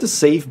 Let's go with the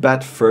safe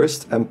bet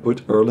first and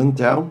put Erland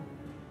down.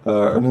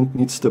 Erland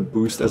needs to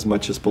boost as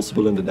much as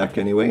possible in the deck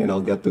anyway, and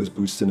I'll get those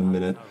boosts in a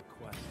minute.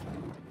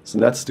 So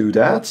let's do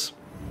that.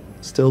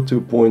 Still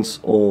 2 points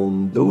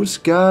on those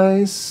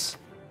guys.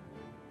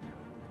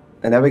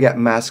 And then we get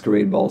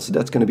Masquerade Ball, so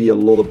that's going to be a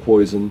lot of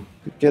poison.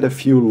 We get a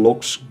few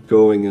locks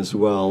going as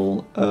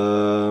well.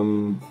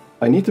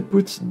 I need to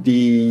put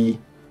the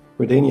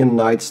Redanian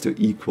Knights to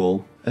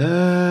equal.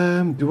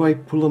 Do I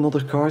pull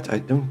another card? I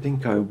don't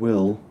think I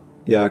will.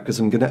 Yeah, because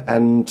I'm going to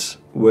end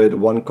with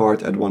 1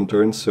 card at 1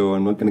 turn, so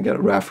I'm not going to get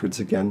Raffords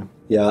again.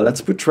 Yeah,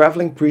 let's put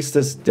Traveling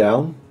Priestess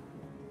down.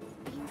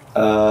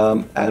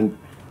 And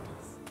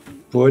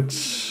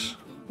put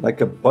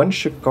like a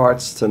bunch of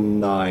cards to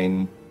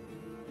 9.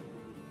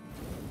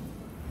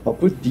 I'll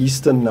put these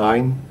to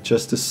 9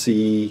 just to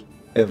see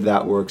if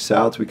that works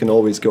out. We can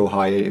always go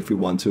higher if we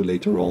want to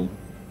later on.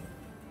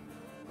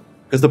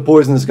 Because the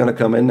poison is going to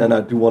come in, and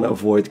I do want to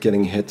avoid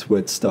getting hit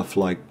with stuff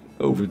like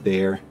over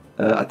there.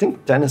 I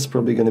think 10 is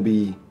probably going to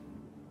be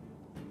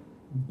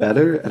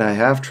better, and I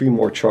have 3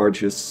 more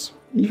charges.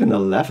 Even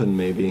 11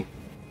 maybe.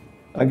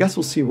 I guess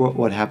we'll see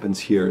what happens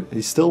here.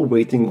 He's still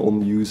waiting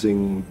on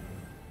using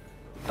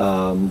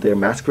their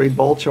Masquerade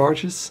Ball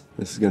charges.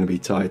 This is going to be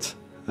tight.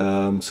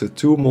 So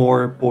 2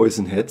 more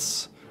poison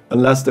hits.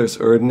 Unless there's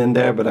Erden in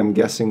there, but I'm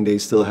guessing they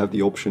still have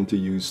the option to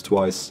use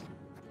twice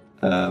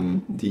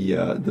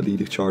the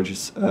leader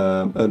charges.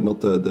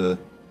 Not the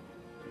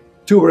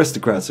 2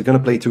 aristocrats. They're going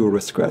to play 2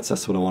 aristocrats.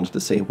 That's what I wanted to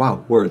say.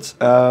 Wow, words.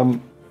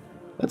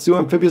 Let's do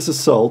Amphibious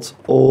Assault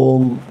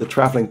on the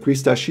Traveling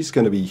Priestess. She's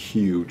going to be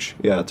huge.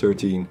 Yeah,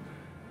 13.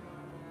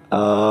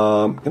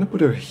 I'm going to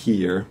put her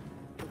here.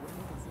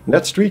 And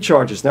that's 3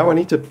 charges. Now I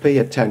need to pay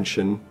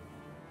attention.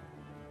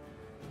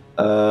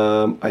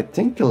 I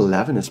think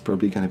 11 is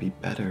probably going to be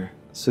better.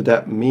 So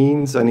that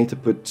means I need to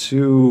put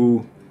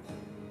 2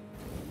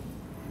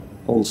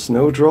 on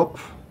Snowdrop.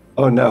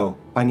 Oh no,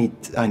 I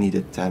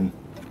needed 10.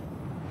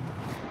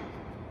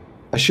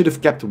 I should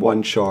have kept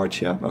 1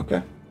 charge, yeah,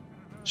 okay.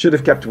 Should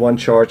have kept 1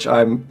 charge,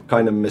 I'm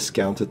kind of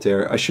miscounted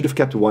there. I should have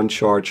kept 1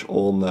 charge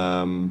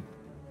on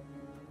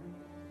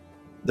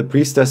the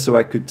Priestess so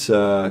I could,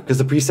 because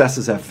the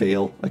Priestesses have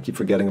fail. I keep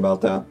forgetting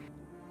about that.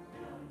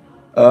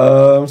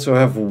 So I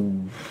have,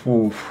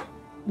 oof,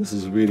 this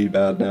is really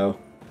bad now.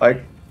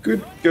 I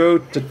could go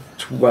to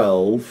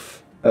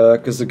 12,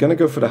 because they're gonna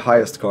go for the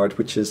highest card,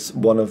 which is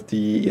one of the,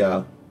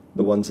 yeah,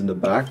 the ones in the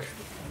back.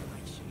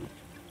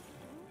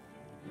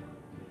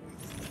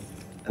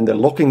 And they're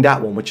locking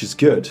that one, which is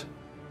good.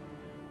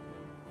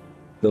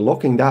 They're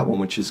locking that one,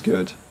 which is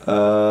good.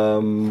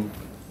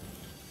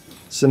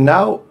 So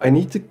now I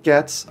need to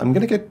get, I'm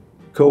gonna get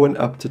Cohen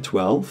up to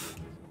 12.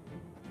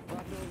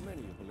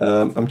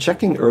 I'm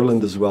checking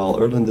Erland as well.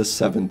 Erland is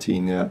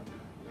 17, yeah.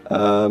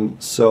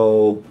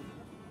 So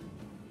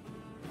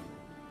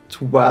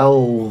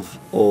 12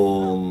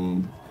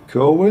 on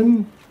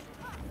Cohen,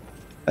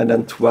 and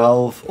then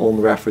 12 on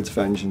Raffords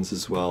Vengeance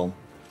as well.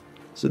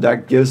 So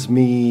that gives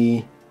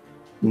me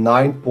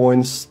 9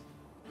 points,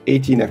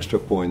 18 extra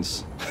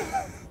points.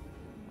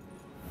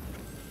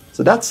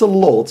 So that's a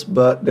lot,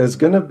 but there's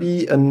gonna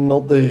be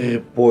another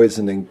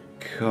poisoning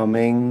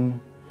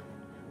coming.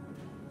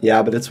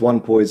 Yeah, but it's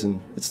 1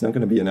 poison. It's not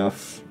gonna be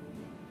enough.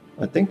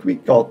 I think we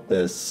got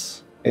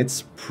this.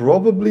 It's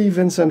probably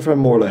Vincent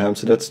van Morleham,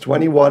 so that's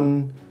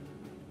 21.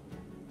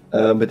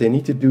 But they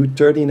need to do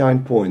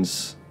 39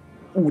 points.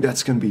 Ooh,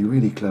 that's gonna be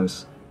really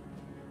close.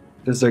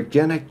 Because they're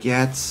gonna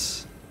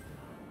get...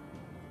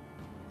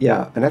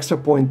 yeah, an extra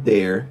point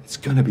there. It's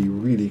gonna be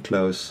really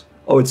close.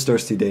 Oh, it's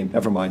Thirsty Dame.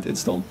 Never mind,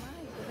 it's done.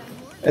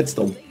 It's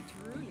done.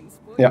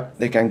 Yeah,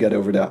 they can get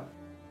over that.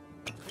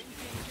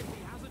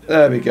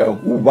 There we go.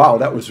 Ooh, wow,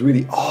 that was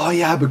really... Oh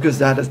yeah, because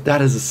that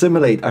is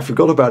assimilate. I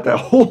forgot about that.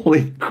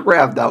 Holy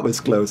crap, that was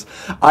close.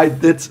 I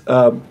did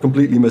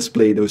completely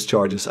misplay those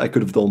charges. I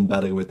could have done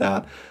better with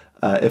that.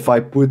 If I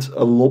put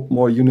a lot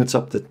more units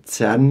up to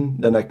 10,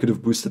 then I could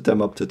have boosted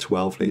them up to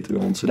 12 later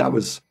on. So that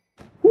was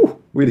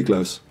really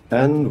close.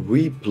 And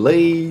we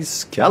play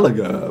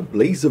Skellige,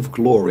 Blaze of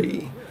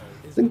Glory.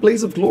 I think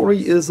Blaze of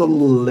Glory is a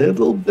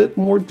little bit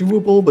more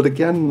doable, but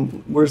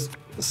again,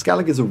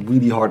 Skellige is a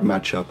really hard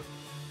matchup.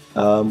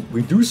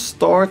 We do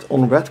start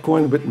on red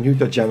coin with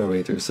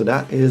Mutagenerator, so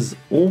that is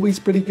always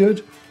pretty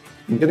good.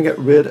 I'm gonna get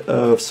rid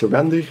of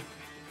Surrender.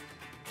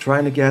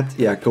 Trying to get,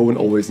 yeah, Cohen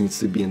always needs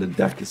to be in the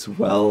deck as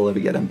well.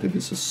 We get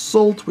Amphibious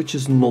Assault, which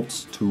is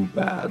not too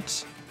bad.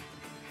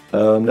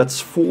 That's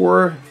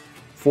four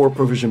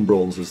provision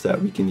bronzes that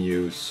we can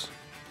use.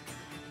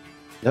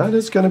 That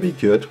is gonna be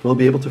good. We'll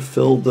be able to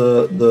fill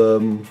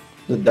the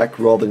deck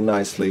rather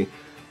nicely.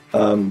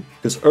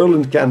 Because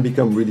Erland can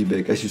become really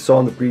big. As you saw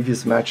in the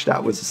previous match,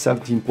 that was a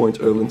 17-point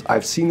Erland.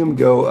 I've seen him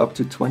go up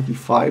to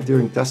 25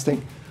 during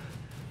testing.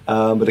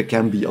 But it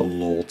can be a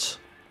lot.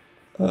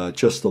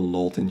 Just a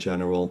lot in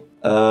general.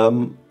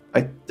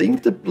 I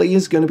think the play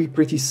is going to be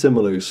pretty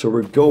similar. So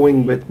we're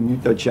going with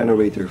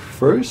Mutagenerator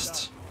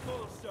first.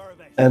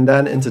 And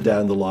then into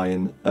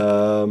Dandelion.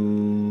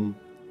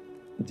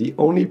 The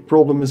only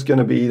problem is going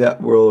to be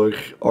that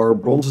our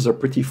bronzes are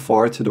pretty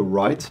far to the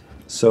right.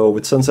 So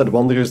with Sunset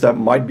Wanderers that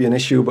might be an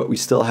issue, but we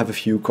still have a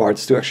few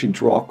cards to actually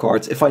draw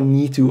cards. If I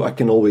need to, I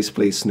can always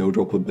play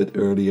Snowdrop a bit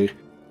earlier.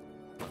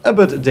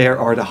 But there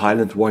are the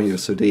Highland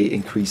Warriors, so they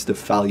increase the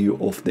value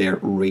of their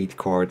raid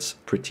cards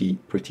pretty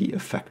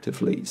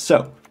effectively.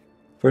 So,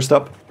 first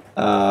up,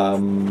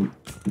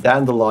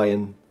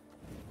 Dandelion.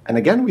 And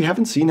again, we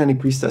haven't seen any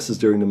Priestesses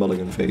during the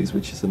Mulligan phase,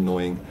 which is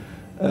annoying.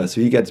 So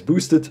he gets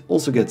boosted,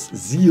 also gets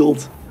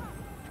Zealed.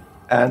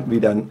 And we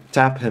then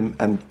tap him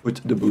and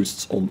put the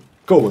boosts on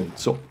Cohen.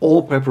 So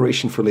all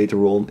preparation for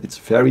later on. It's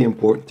very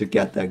important to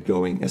get that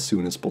going as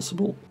soon as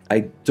possible.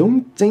 I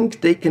don't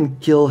think they can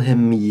kill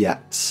him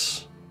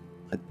yet.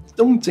 I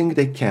don't think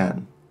they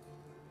can.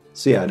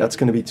 So yeah, that's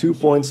going to be 2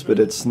 points, but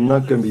it's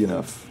not going to be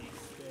enough.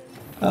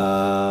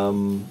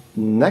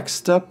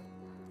 Next up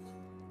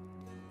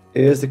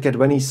is the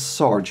Kedweni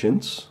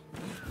Sergeant.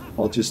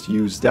 I'll just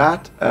use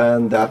that,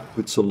 and that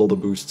puts a lot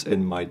of boosts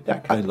in my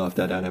deck. I love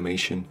that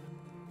animation.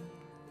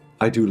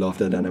 I do love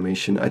that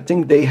animation. I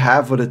think they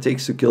have what it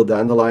takes to kill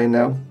Dandelion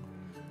now,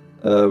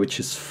 which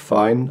is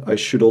fine. I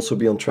should also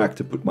be on track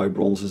to put my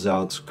bronzes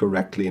out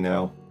correctly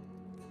now.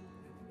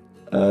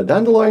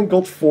 Dandelion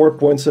got 4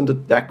 points in the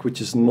deck, which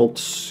is not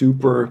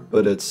super,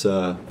 but it's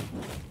a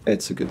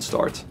good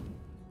start.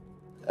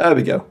 There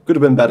we go. Could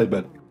have been better,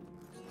 but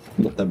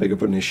not that big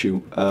of an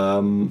issue.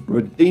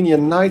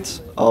 Redanian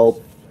Knight,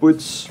 I'll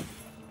put...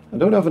 I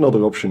don't have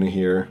another option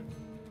here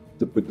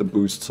to put the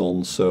boosts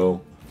on, so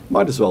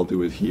might as well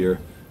do it here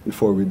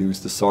before we lose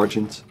the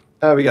Sergeant.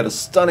 We got a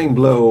Stunning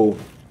Blow,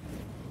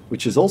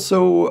 which is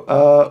also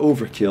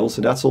overkill,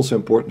 so that's also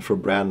important for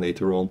Bran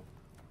later on.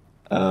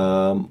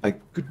 I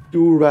could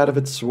do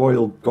Radovid's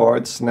Royal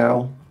Guards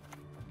now,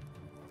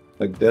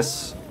 like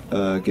this,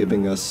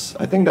 giving us...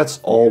 I think that's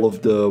all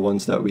of the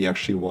ones that we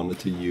actually wanted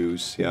to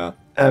use, yeah.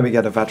 And we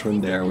got a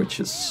Veteran there, which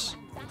is...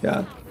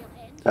 yeah,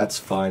 that's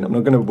fine. I'm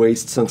not going to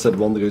waste Sunset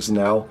Wanderers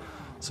now,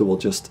 so we'll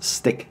just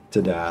stick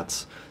to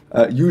that.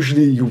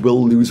 Usually you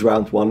will lose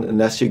round 1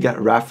 unless you get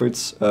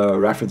Rafford's.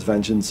 Rafford's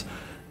Vengeance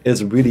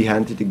is really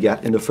handy to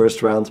get in the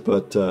first round,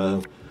 but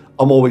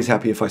I'm always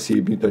happy if I see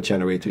a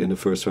Mutagenerator in the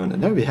first round.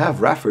 And there we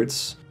have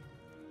Rafford's.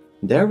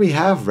 There we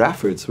have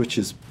Rafford's, which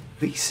is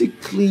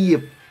basically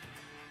a...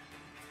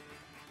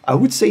 I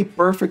would say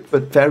perfect,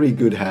 but very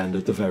good hand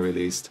at the very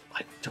least.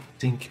 I don't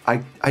think...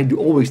 I do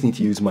always need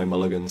to use my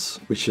mulligans,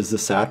 which is the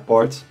sad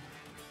part.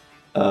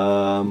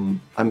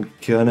 I'm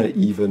gonna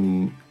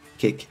even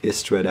kick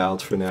Istredd out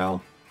for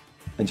now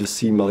and just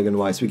see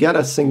mulligan-wise. We get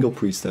a single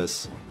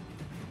Priestess.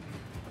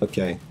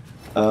 Okay.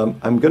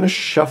 I'm gonna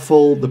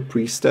shuffle the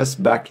Priestess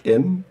back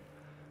in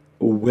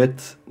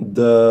with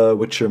the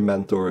Witcher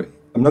Mentor.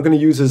 I'm not gonna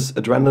use his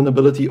Adrenaline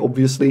ability,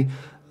 obviously,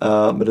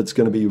 but it's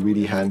gonna be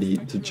really handy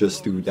to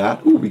just do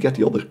that. Ooh, we get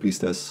the other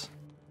Priestess.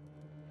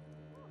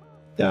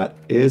 That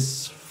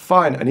is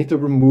fine. I need to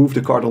remove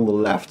the card on the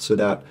left, so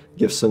that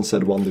gives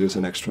Sunset Wanderers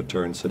an extra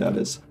turn, so that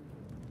is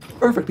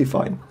perfectly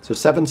fine. So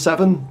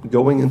 7-7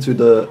 going into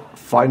the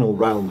final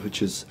round,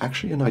 which is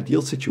actually an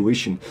ideal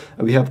situation.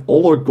 And we have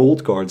all our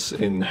gold cards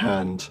in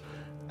hand,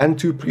 and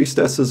 2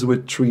 Priestesses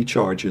with 3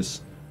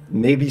 charges.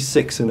 Maybe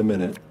 6 in a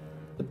minute,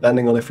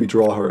 depending on if we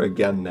draw her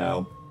again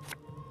now.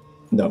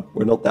 No,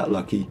 we're not that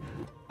lucky.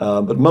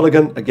 But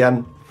mulligan,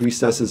 again,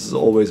 Priestesses is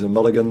always a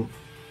mulligan.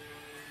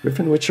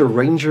 Griffin Witcher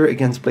Ranger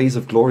against Blaze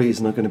of Glory is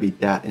not going to be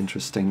that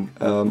interesting.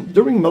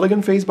 During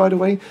mulligan phase, by the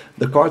way,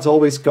 the cards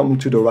always come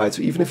to the right.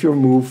 So even if you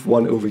remove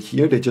one over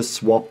here, they just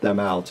swap them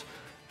out.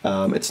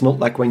 It's not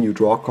like when you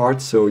draw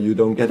cards, so you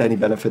don't get any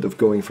benefit of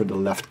going for the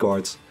left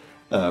cards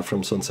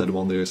from Sunset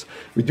Wanderers.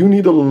 We do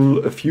need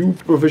a few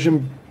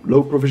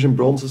low provision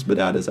bronzes, but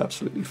that is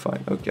absolutely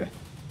fine. Okay.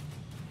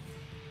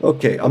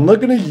 Okay, I'm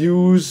not gonna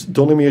use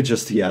Donimir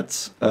just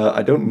yet.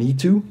 I don't need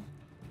to.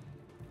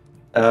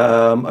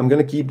 I'm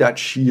gonna keep that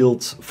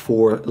shield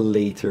for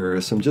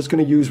later. So I'm just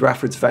gonna use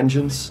Rafford's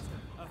Vengeance.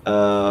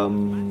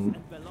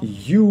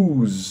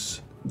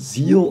 Use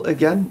Zeal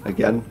again.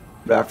 Again,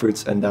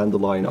 Rafford's and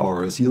Dandelion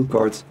are Zeal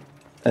cards.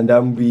 And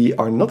then we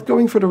are not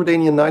going for the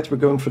Redanian Knight, we're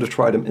going for the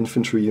Trident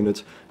Infantry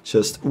unit.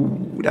 Just,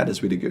 ooh, that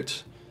is really good.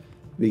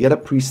 We get a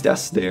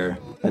Priestess there.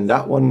 And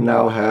that one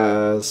now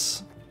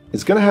has...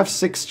 It's gonna have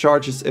 6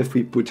 charges if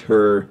we put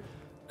her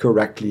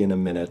correctly in a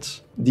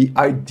minute. The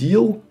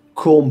ideal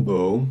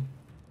combo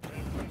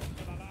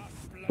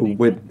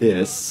with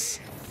this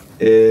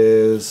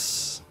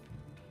is...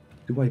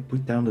 Do I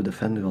put down the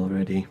Defender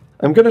already?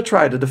 I'm gonna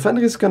try. The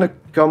Defender is gonna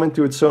come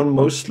into its own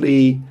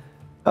mostly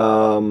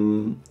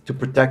to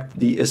protect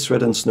the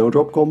Istredd and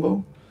Snowdrop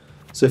combo.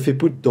 So if we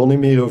put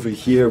Donimir over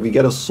here, we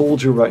get a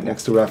soldier right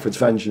next to Rafford's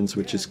Vengeance,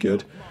 which is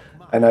good.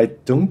 And I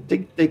don't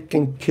think they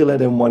can kill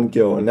it in one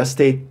go, unless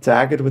they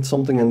tag it with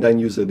something and then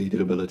use their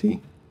leader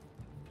ability.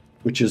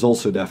 Which is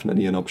also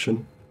definitely an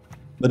option.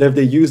 But if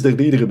they use their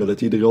leader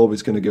ability, they're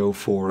always going to go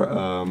for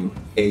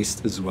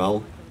Aced as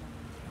well.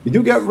 We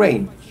do get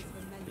rain.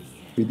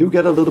 We do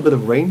get a little bit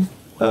of rain,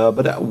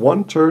 but that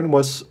one turn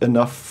was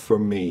enough for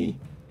me.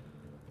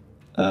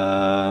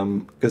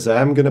 Because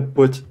I am going to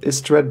put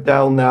Istredd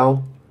down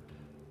now.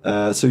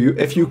 So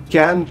if you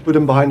can put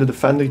him behind the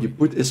Defender, you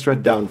put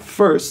Istredd down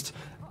first,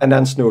 and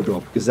then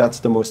Snowdrop, because that's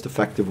the most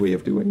effective way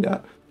of doing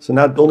that. So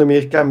now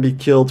Donimir can be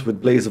killed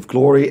with Blaze of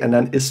Glory, and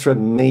then Istredd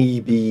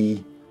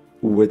maybe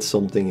with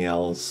something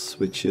else,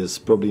 which is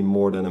probably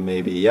more than a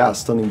maybe. Yeah,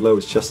 Stunning Blow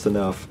is just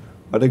enough.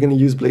 Are they going to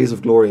use Blaze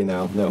of Glory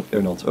now? No,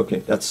 they're not. Okay,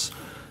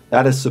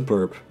 that is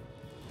superb.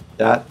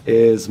 That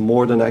is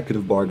more than I could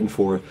have bargained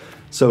for.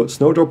 So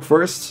Snowdrop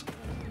first.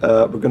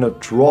 We're going to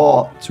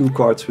draw 2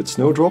 cards with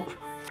Snowdrop.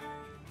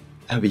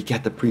 And we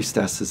get the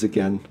Priestesses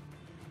again.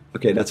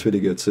 Okay, that's really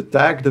good. So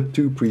tag the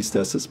 2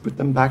 Priestesses, put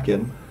them back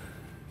in.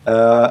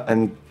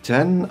 And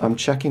then I'm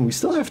checking. We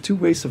still have 2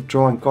 ways of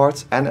drawing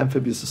cards and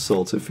Amphibious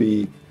Assault. If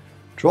we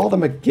draw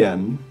them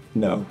again...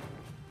 No.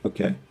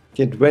 Okay.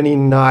 Get Rennie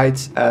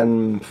Knight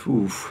and...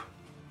 Oof.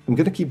 I'm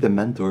gonna keep the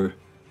Mentor.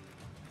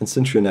 And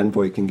Centurion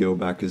Envoy can go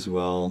back as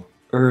well.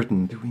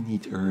 Erden. Do we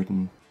need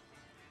Erden?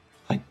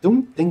 I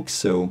don't think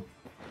so.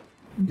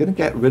 I'm gonna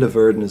get rid of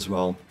Erden as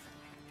well.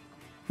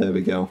 There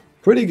we go.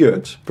 Pretty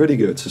good, pretty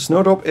good. So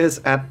Snowdrop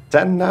is at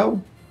 10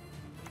 now.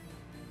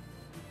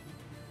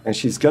 And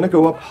she's gonna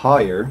go up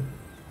higher.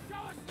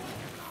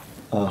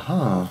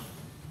 Aha.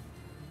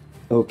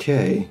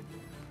 Okay.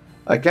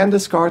 I can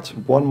discard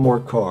 1 more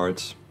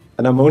card.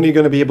 And I'm only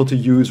gonna be able to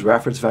use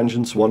Rafford's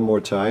Vengeance 1 more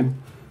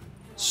time.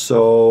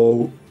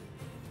 So...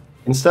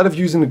 Instead of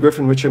using the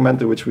Griffin Witcher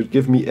Mentor, which would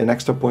give me an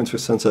extra points for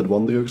Sunset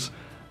Wanderers,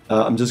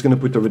 I'm just gonna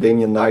put the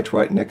Redanian Knight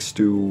right next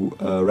to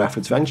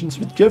Rafford's Vengeance,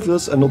 which gives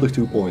us another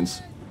 2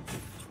 points.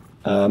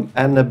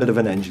 And a bit of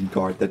an engine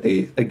card that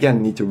they,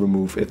 again, need to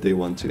remove if they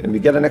want to. And we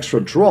get an extra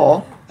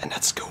draw, and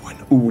that's going.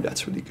 Ooh,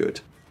 that's really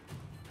good.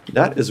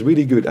 That is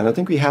really good. And I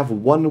think we have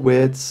one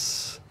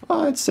with...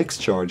 Oh, it's 6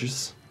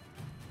 charges.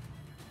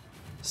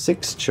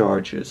 6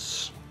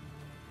 charges.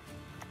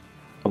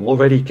 I'm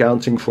already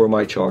counting for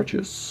my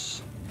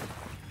charges.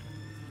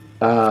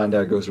 And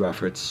there goes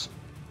Rafford's.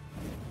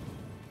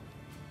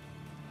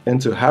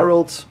 Into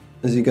Harold.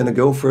 Is he gonna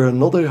go for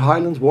another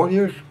Highland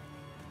Warrior?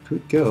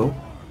 Could go.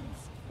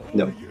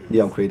 No,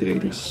 the Upgrade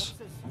Raiders.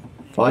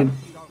 Fine.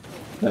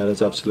 That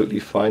is absolutely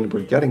fine.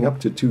 We're getting up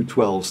to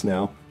 212s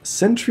now.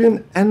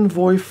 Centurion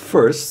Envoy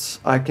first.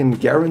 I can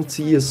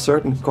guarantee a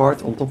certain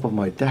card on top of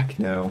my deck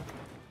now.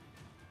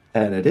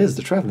 And it is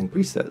the Traveling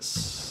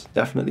Priestess.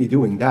 Definitely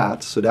doing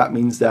that. So that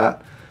means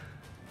that...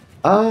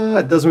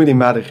 it doesn't really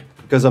matter.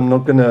 Because I'm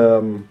not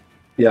gonna...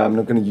 yeah, I'm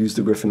not gonna use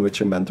the Griffin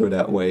Witcher Mentor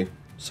that way.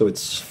 So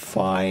it's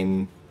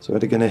fine. So are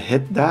they gonna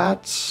hit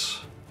that?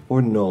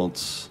 Or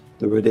not?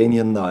 The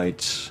Redanian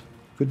Knight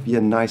could be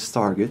a nice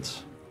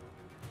target.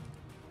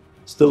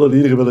 Still a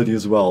leader ability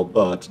as well,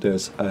 but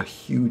there's a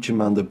huge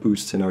amount of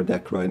boosts in our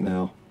deck right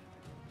now.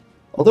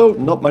 Although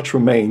not much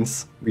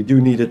remains, we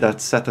do need that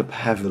setup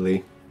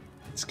heavily.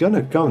 It's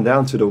gonna come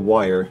down to the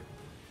wire.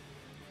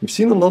 We've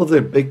seen a lot of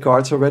their big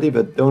cards already,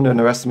 but don't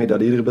underestimate that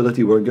leader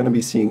ability. We're gonna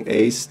be seeing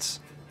aced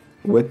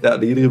with that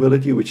leader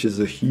ability, which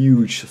is a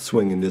huge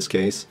swing in this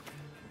case.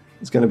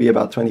 It's gonna be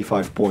about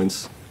 25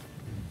 points.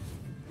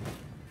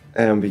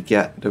 And we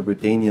get the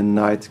Redanian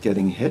Knight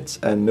getting hit,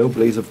 and no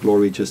Blaze of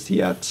Glory just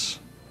yet.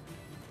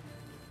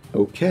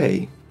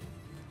 Okay.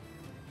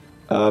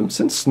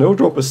 Since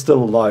Snowdrop is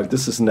still alive,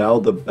 this is now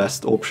the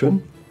best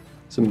option.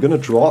 So I'm gonna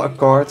draw a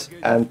card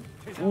and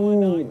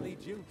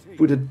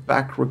put it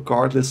back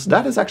regardless.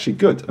 That is actually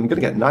good. I'm gonna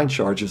get 9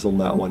 charges on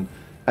that one.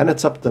 And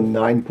it's up to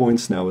 9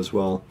 points now as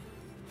well.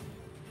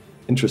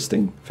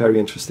 Interesting. Very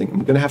interesting.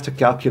 I'm gonna have to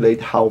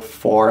calculate how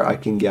far I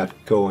can get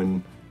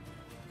going.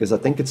 Because I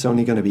think it's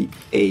only going to be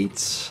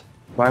 8.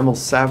 Primal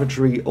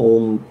Savagery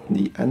on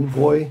the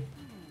Envoy.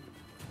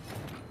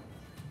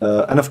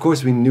 And of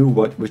course we knew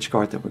which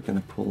card that we're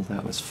going to pull.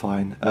 That was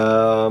fine.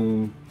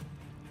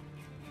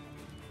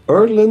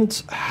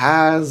 Erland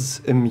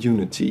has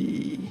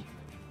immunity,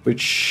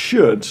 which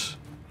should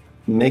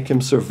make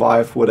him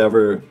survive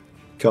whatever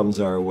comes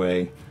our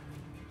way.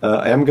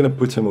 I am going to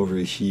put him over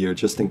here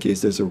just in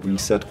case there's a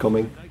reset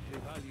coming.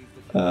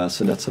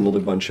 So that's another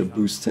bunch of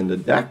boosts in the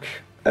deck.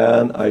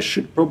 And I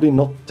should probably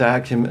not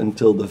tag him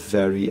until the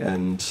very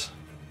end.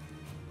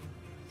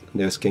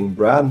 There's King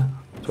Bran,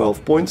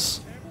 12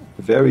 points.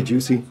 Very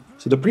juicy.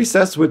 So the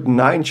Priestess with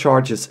 9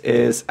 charges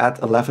is at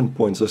 11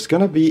 points. There's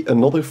going to be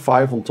another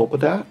 5 on top of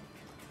that.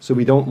 So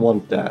we don't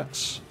want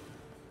that.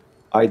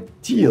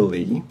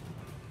 Ideally,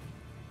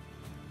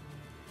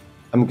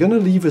 I'm going to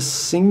leave a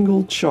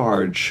single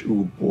charge.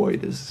 Oh boy,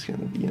 this is going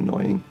to be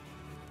annoying.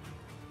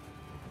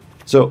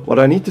 So what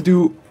I need to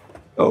do...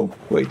 Oh,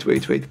 wait,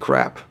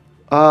 crap.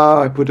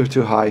 I put her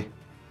too high.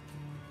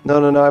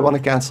 No, I want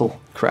to cancel.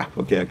 Crap,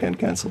 okay, I can't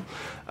cancel.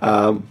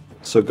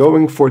 So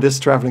going for this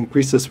Traveling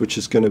Priestess, which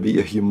is going to be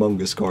a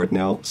humongous card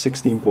now.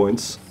 16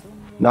 points,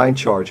 9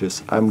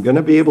 charges. I'm going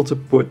to be able to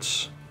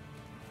put...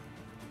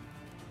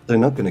 They're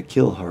not going to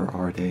kill her,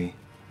 are they?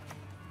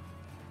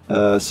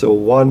 So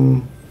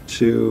 1,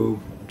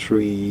 2,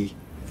 3,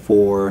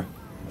 4,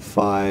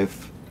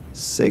 5,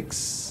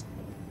 6...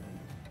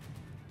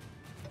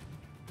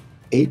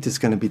 8 is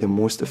going to be the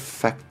most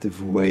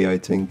effective way, I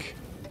think.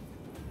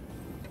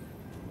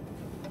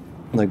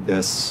 Like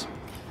this.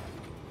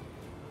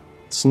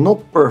 It's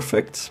not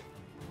perfect.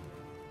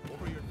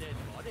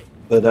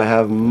 But I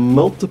have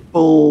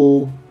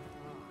multiple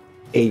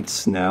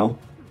 8s now.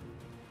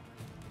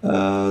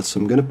 So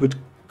I'm going to put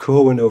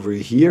Cohen over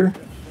here.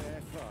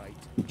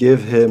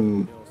 Give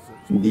him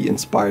the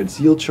Inspired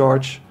Zeal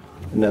charge.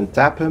 And then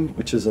tap him,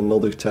 which is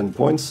another 10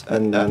 points.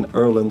 And then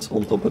Erland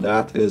on top of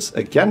that is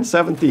again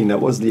 17. That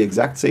was the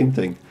exact same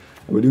thing.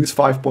 I would lose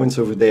 5 points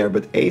over there,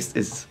 but Ace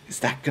is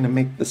that going to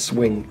make the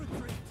swing?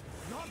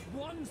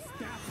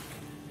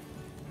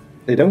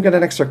 They don't get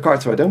an extra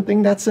card, so I don't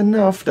think that's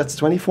enough. That's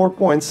 24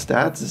 points.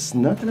 That is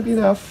not going to be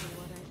enough.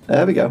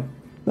 There we go.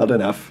 Not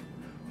enough.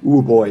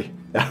 Ooh boy,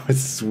 that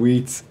was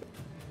sweet.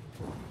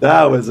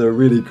 That was a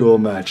really cool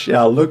match.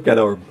 Yeah, look at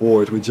our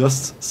board with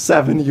just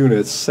 7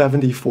 units,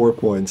 74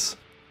 points.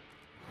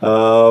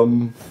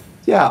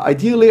 Yeah,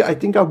 ideally I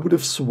think I would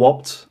have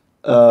swapped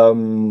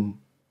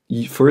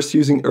first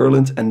using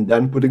Erland and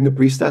then putting the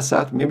Priestess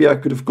at. Maybe I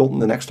could have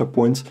gotten an extra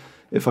point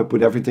if I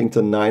put everything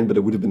to 9, but it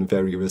would have been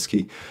very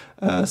risky.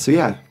 So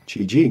yeah,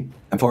 GG.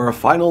 And for our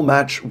final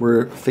match,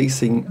 we're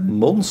facing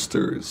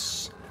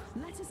monsters.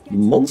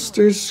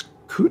 Monsters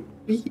could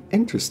be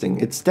interesting.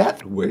 It's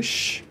that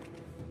wish.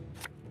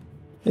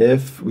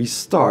 If we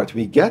start,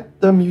 we get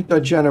the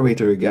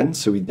Mutagenerator again,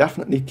 so we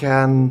definitely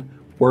can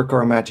work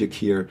our magic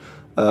here.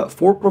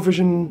 4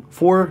 provision,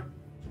 4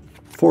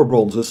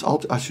 bronzes.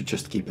 I should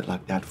just keep it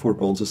like that, 4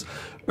 bronzes.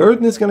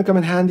 Erden is going to come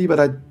in handy, but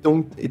I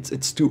don't.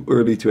 It's too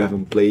early to have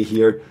him play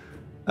here.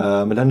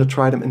 And then the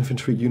Trident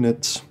infantry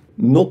unit,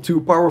 not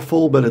too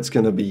powerful, but it's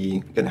gonna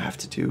have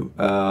to do.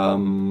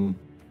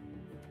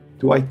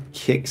 Do I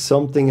kick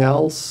something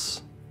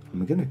else?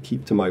 I'm gonna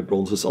keep to my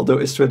bronzes, although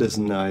Istredd is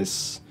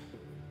nice.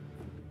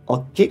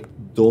 I'll kick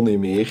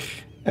Donimir,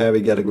 and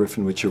we get a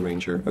Griffin Witcher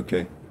Ranger.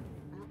 Okay,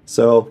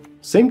 so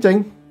same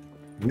thing.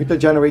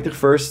 Mutagenerator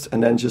first,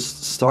 and then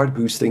just start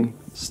boosting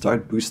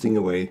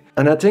away.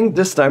 And I think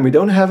this time we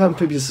don't have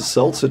Amphibious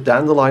Assault, so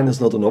Dandelion is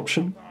not an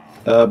option.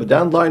 But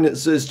Dandelion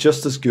is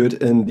just as good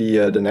in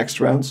the next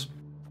rounds.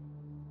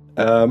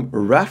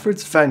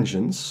 Rafford's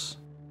Vengeance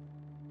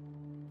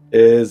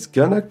is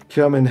gonna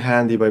come in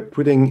handy by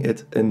putting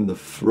it in the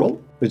front,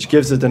 which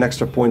gives it an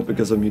extra point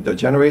because of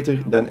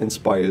Mutagenerator. Then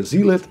Inspire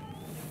Zeal it,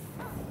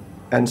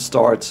 and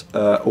start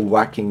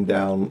whacking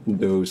down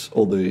those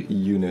other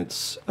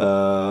units.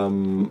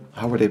 How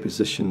are they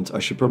positioned? I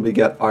should probably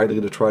get either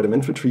the Trident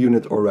Infantry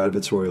unit or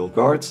Radovit's Royal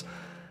Guards.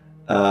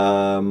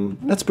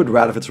 Let's put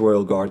Radovit's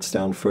Royal Guards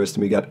down first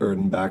and we get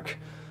Erden back.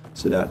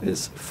 So that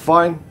is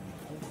fine.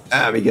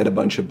 And we get a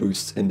bunch of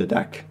boosts in the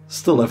deck.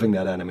 Still loving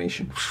that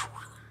animation.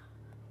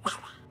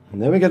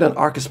 And then we get an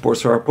Archaspore,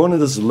 so our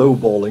opponent is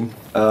lowballing.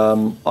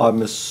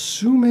 I'm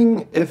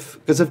assuming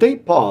because if they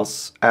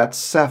pass at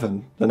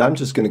 7, then I'm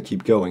just going to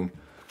keep going.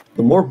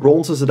 The more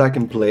bronzes that I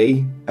can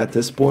play at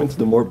this point,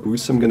 the more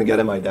boosts I'm going to get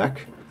in my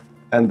deck.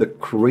 And the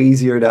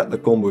crazier that the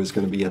combo is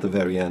going to be at the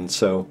very end,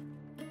 so...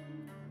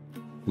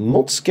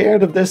 Not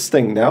scared of this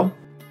thing now.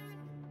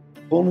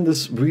 Opponent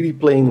is really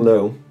playing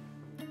low.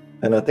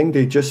 And I think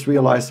they just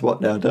realized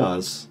what that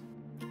does.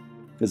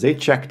 Because they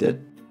checked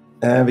it.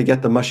 And we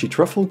get the Mushy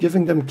Truffle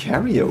giving them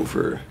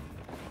carryover.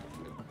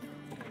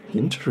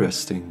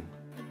 Interesting.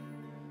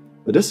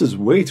 But this is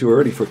way too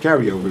early for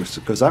carryovers,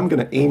 because I'm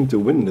going to aim to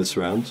win this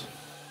round.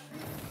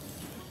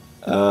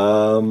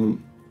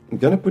 I'm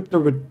going to put the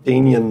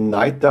Redanian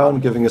Knight down,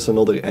 giving us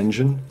another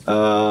engine.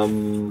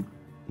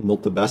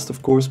 Not the best,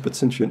 of course, but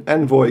Centurion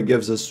Envoy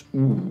gives us...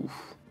 Ooh,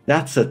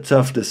 that's a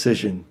tough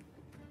decision.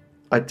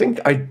 I think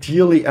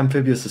ideally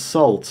Amphibious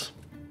Assault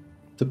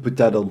to put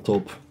that on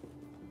top.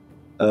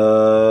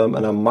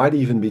 And I might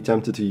even be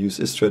tempted to use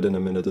Istredd in a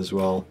minute as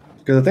well.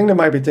 Because I think they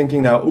might be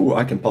thinking now, ooh,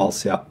 I can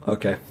pass, yeah,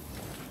 okay.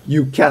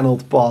 You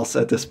cannot pass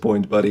at this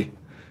point, buddy.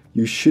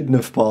 You shouldn't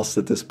have passed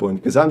at this point,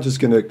 because I'm just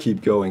gonna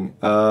keep going.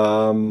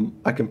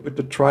 I can put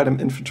the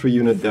Trident infantry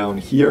unit down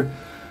here.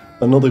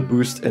 Another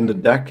boost in the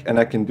deck, and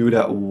I can do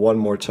that one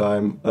more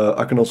time.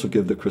 I can also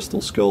give the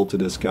Crystal Skull to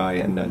this guy,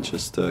 and then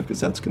just, because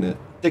that's gonna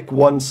tick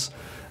once.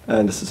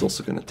 And this is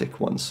also gonna tick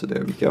once, so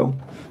there we go.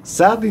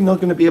 Sadly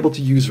not gonna be able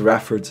to use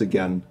Raffords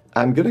again.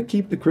 I'm gonna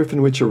keep the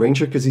Griffin Witcher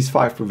Ranger, because he's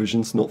 5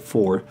 provisions, not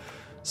 4.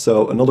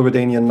 So another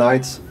Redanian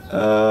Knight,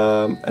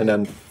 and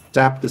then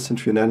tap the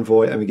Centurion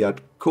Envoy, and we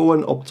got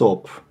Cohen up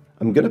top.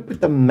 I'm gonna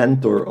put the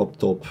Mentor up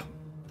top.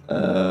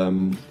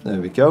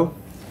 There we go.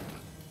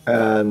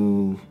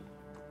 And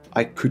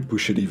I could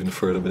push it even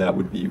further, but that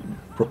would be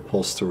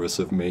preposterous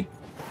of me.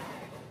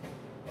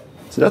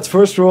 So that's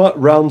first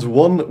round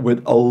 1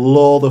 with a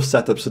lot of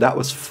setup. So that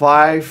was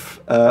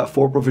 5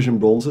 4 provision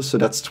bronzes, so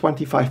that's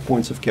 25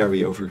 points of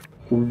carryover.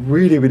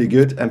 Really, really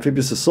good.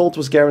 Amphibious Assault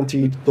was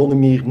guaranteed,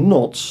 Donimir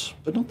not,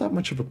 but not that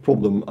much of a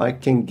problem. I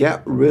can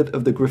get rid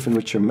of the Griffin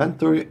Witcher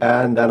Mentor,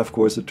 and then of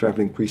course the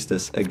Traveling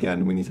Priestess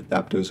again. We need to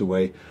tap those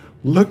away.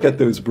 Look at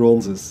those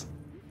bronzes.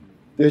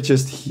 They're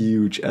just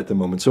huge at the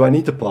moment. So I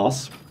need to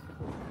pass.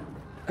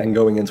 And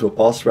going into a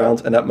pass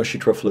round, and that Mushy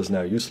Truffle is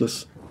now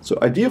useless. So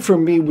idea for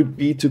me would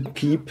be to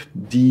keep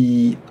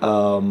the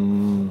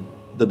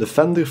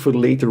Defender for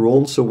later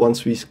on, so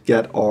once we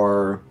get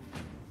our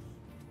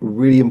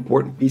really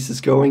important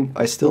pieces going.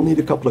 I still need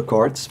a couple of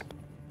cards,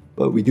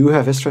 but we do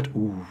have Istredd.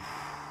 Ooh.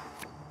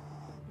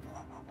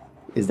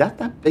 Is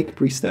that big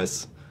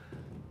Priestess?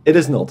 It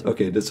is not.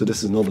 Okay, so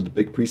this is not the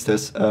big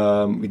Priestess.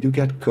 We do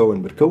get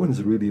Cohen, but Cohen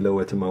is really low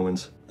at the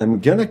moment. I'm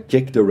gonna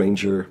kick the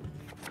Ranger.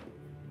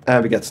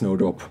 And we get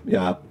Snowdrop.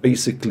 Yeah,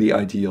 basically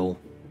ideal.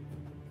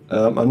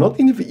 I'm not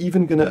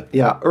even gonna...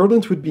 Yeah,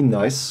 Erland would be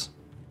nice.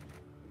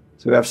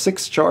 So we have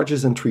 6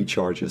 charges and 3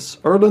 charges.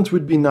 Erland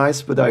would be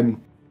nice, but I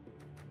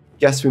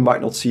guess we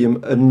might not see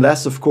him.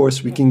 Unless, of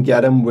course, we can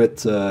get him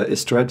with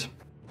Istredd.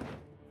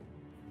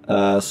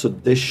 So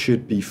this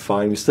should be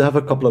fine. We still have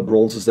a couple of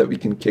bronzes that we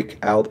can kick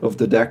out of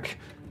the deck.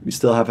 We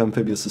still have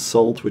Amphibious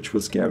Assault, which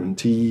was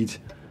guaranteed.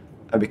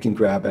 And we can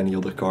grab any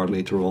other card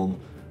later on.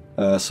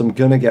 So I'm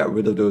gonna get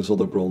rid of those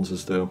other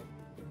bronzes though.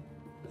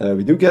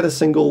 We do get a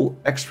single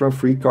extra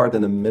free card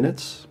in a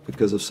minute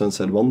because of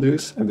Sunset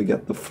Wanderers, and we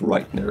get the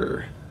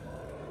Frightener.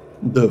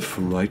 The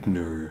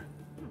Frightener.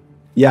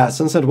 Yeah,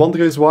 Sunset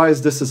Wanderers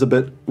wise, this is a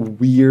bit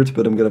weird,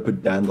 but I'm gonna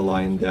put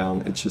Dandelion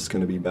down. It's just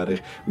gonna be better.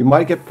 We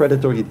might get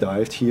Predatory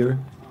Dived here,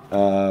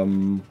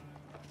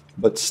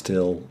 but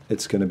still,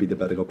 it's gonna be the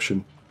better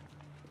option.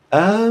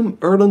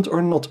 Erland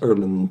or not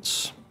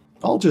Erland?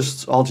 I'll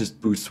just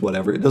boost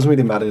whatever. It doesn't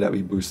really matter that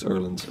we boost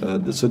Erland.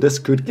 So this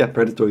could get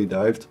Predatory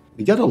Dived.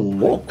 We get a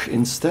lock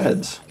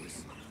instead.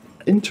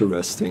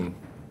 Interesting.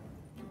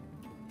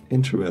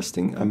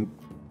 Interesting. I'm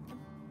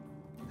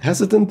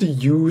hesitant to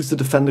use the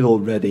Defender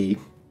already,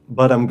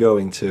 but I'm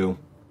going to.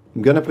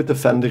 I'm gonna put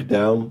Defender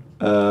down,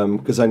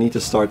 because I need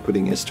to start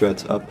putting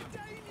Istredd up.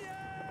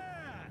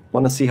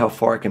 Wanna see how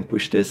far I can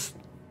push this.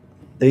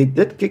 They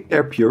did kick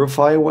their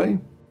Purify away.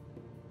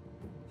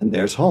 And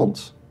there's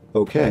Haunt.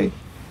 Okay.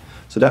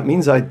 So that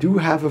means I do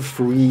have a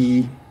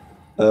free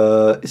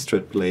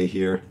Istredd play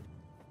here.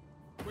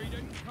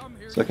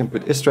 So I can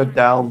put Istredd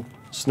down,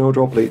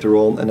 Snowdrop later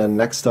on, and then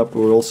next up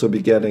we'll also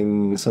be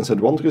getting Sunset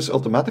Wanderers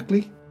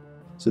automatically.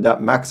 So that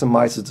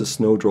maximizes the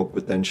Snowdrop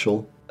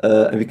potential.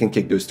 And we can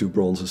kick those 2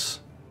 bronzes.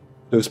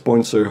 Those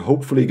points are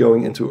hopefully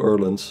going into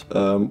Erland.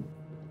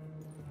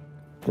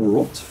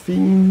 Rot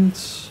Fiend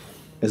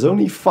is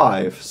only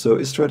 5, so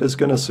Istredd is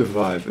gonna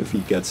survive if he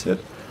gets hit.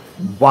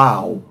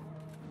 Wow.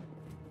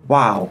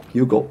 Wow,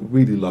 you got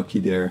really lucky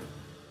there.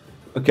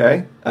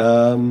 Okay,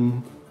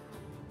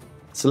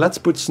 so let's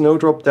put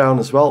Snowdrop down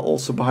as well,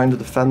 also behind the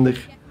Defender.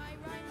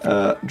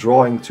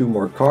 Drawing 2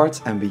 more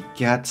cards, and we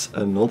get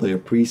another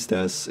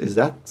Priestess. Is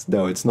that?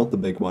 No, it's not the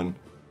big one.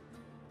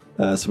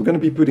 So we're going to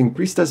be putting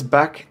Priestess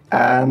back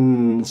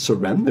and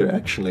Surrender,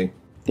 actually.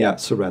 Yeah,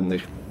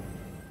 Surrender.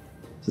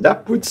 So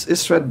that puts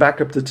Istredd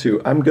back up to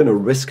 2. I'm going to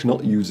risk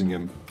not using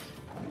him.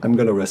 I'm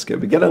gonna risk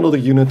it. We get another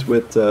unit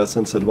with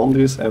Sunset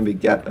Wanderers, and we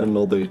get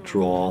another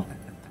draw.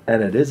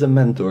 And it is a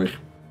Mentor.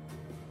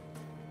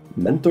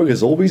 Mentor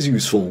is always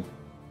useful.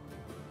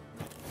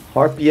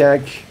 Harpy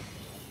Egg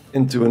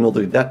into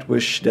another Death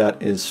Wish,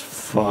 that is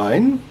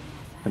fine.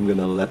 I'm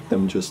gonna let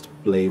them just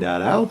play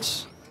that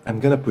out. I'm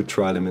gonna put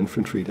Trident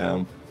Infantry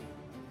down.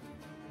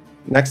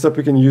 Next up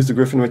we can use the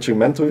Griffin Witcher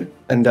Mentor,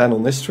 and then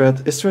on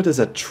Istredd. Istredd is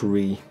at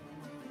 3.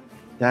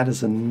 That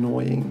is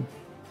annoying.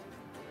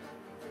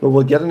 But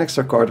we'll get an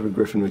extra card with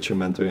Griffin Witcher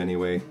Mentor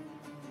anyway.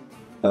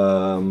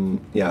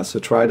 Yeah, so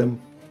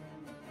Trident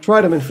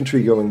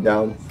Infantry going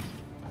down.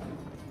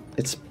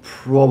 It's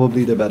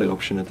probably the better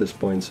option at this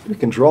point. We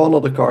can draw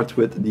another card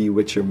with the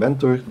Witcher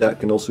Mentor. That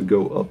can also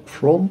go up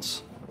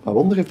front. I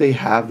wonder if they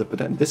have the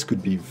potential. This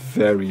could be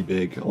very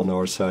big on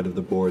our side of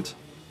the board.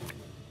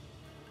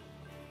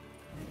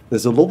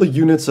 There's a lot of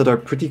units that are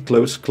pretty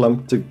close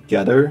clumped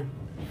together,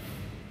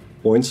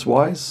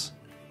 points-wise.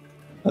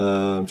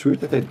 True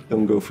that they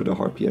don't go for the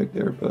Harpy Egg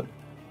there, but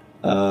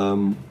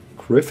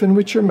Griffin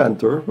with your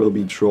mentor will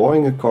be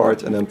drawing a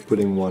card and then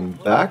putting one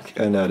back,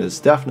 and that is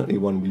definitely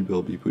one we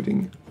will be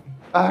putting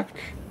back.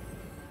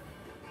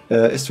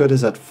 Istredd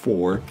is at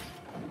 4.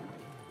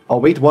 I'll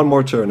wait one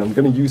more turn. I'm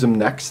going to use him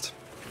next,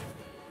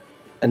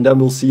 and then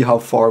we'll see how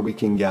far we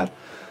can get.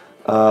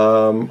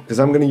 Because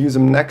I'm going to use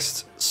him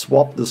next,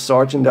 swap the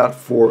Sergeant out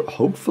for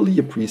hopefully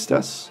a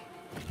Priestess.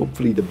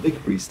 Hopefully the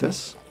big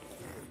Priestess.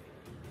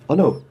 Oh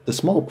no, the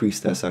small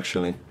Priestess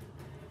actually.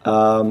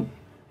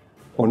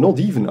 Or not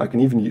even, I can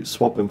even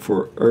swap him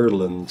for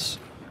Erland.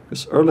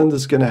 Because Erland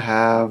is going to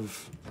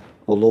have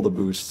a lot of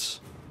boosts.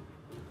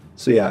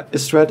 So yeah,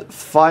 Istredd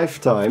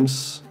 5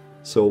 times.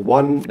 So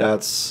 1,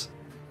 that's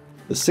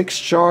the 6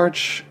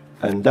 charge,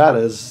 and that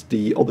is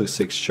the other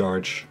 6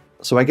 charge.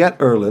 So I get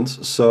Erland,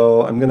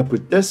 so I'm going to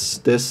put this,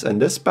 this,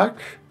 and this back.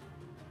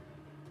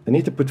 I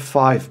need to put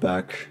 5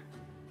 back.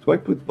 Do I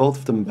put both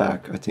of them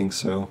back? I think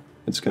so.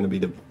 It's going to be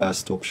the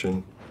best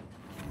option.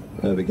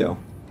 There we go.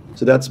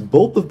 So that's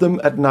both of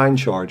them at 9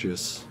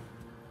 charges.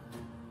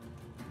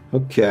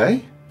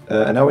 Okay.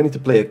 And now I need to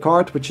play a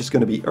card, which is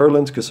going to be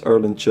Erland, because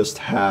Erland just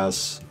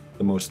has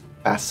the most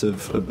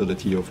passive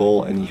ability of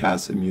all, and he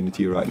has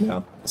immunity right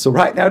now. So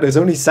right now there's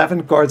only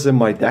 7 cards in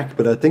my deck,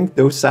 but I think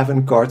those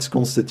 7 cards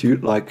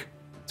constitute like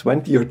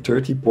 20 or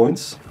 30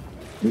 points.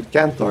 We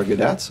can't target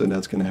that, so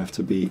that's going to have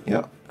to be,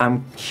 yeah.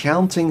 I'm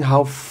counting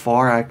how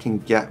far I can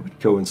get with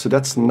Cohen, so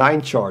that's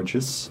 9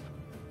 charges.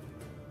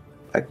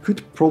 I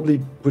could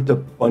probably put a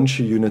bunch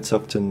of units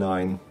up to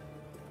 9.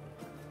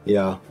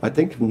 Yeah, I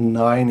think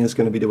 9 is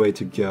going to be the way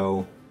to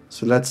go.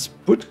 So let's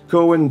put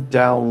Cohen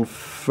down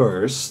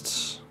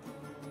first.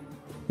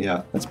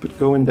 Yeah, let's put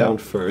Cohen down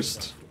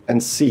first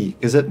and see,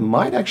 because it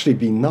might actually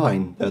be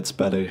 9 that's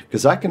better,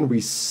 because I can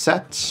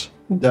reset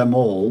them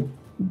all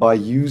by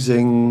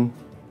using...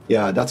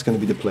 Yeah, that's going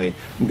to be the play.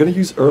 I'm going to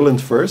use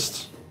Erland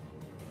first,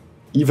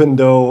 even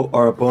though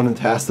our opponent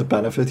has the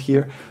benefit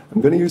here. I'm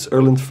going to use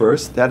Erland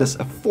first. That is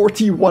a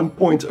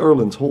 41-point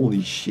Erland,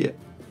 holy shit.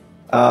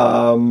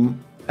 And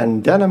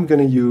then I'm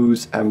going to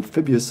use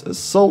Amphibious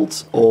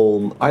Assault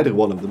on either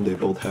one of them. They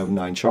both have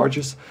 9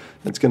 charges.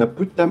 It's going to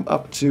put them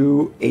up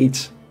to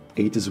 8.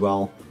 8 as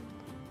well.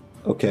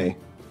 Okay,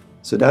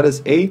 so that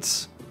is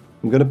 8.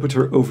 I'm going to put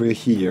her over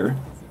here.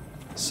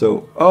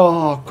 So,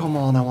 oh, come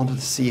on, I wanted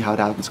to see how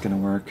that was going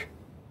to work.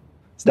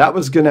 So that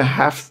was going to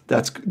have,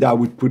 that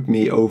would put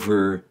me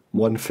over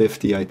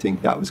 150, I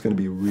think. That was going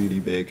to be really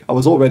big. I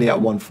was already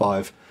at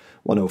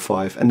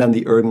 105, and then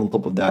the Erd on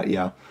top of that,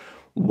 yeah.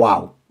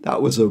 Wow,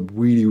 that was a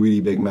really,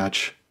 really big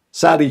match.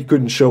 Sadly, you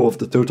couldn't show off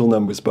the total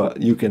numbers,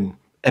 but you can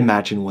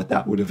imagine what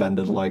that would have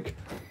ended like.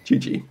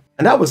 GG.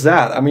 And that was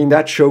that. I mean,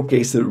 that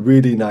showcased it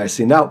really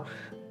nicely. Now,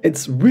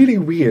 it's really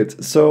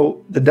weird.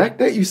 So the deck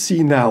that you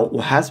see now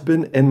has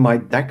been in my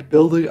deck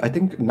builder. I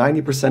think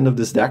 90% of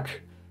this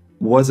deck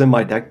was in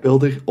my deck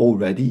builder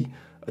already.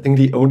 I think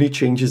the only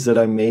changes that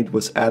I made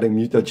was adding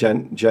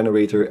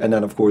Mutagenerator and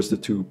then of course the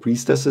 2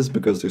 Priestesses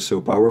because they're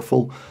so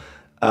powerful.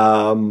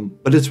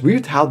 But it's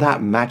weird how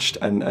that matched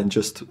and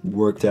just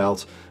worked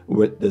out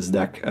with this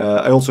deck.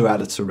 I also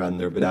added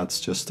Surrender, but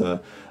that's just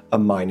a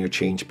minor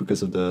change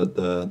because of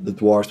the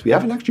dwarves. We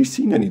haven't actually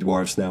seen any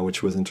dwarves now,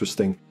 which was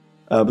interesting.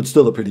 But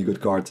still a pretty good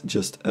card,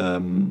 just,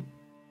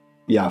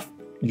 yeah,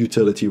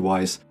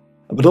 utility-wise.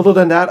 But other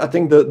than that, I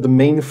think the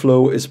main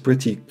flow is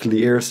pretty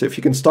clear. So if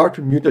you can start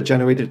with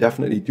Mutagenerator,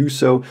 definitely do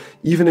so.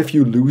 Even if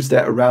you lose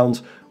that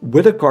round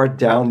with a card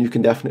down, you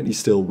can definitely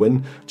still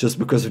win, just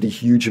because of the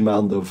huge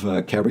amount of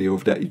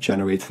carryover that you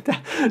generate.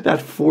 That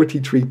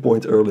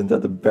 43-point Erland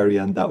at the very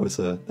end, that was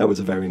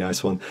a very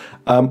nice one.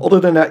 Other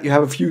than that, you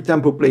have a few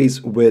tempo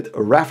plays with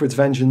Rafford's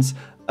Vengeance.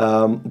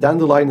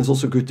 Dandelion is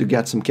also good to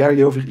get some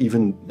carryover,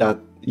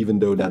 even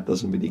though that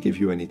doesn't really give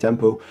you any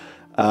tempo.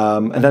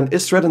 And then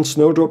Istredd and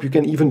Snowdrop you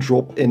can even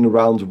drop in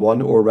round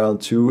 1 or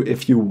round 2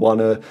 if you want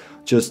to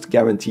just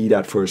guarantee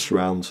that first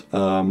round.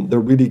 They're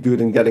really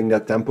good in getting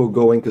that tempo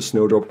going, because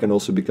Snowdrop can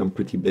also become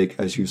pretty big,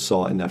 as you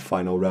saw in that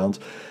final round.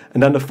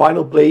 And then the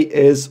final play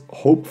is,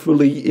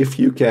 hopefully, if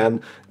you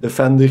can,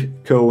 Defender,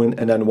 Cohen,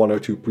 and then 1 or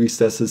 2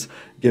 Priestesses,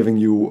 giving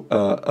you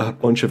a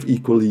bunch of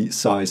equally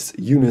sized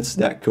units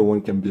that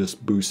Cohen can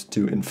just boost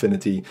to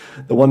infinity.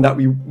 The one that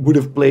we would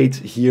have played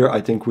here, I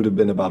think, would have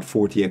been about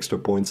 40 extra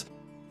points.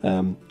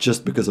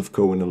 Just because of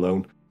Cohen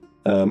alone.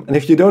 And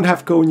if you don't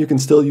have Cohen, you can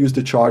still use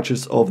the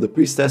charges of the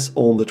Priestess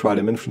on the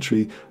Trident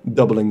Infantry,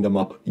 doubling them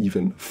up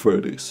even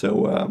further.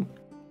 So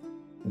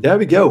there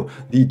we go,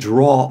 the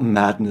Draw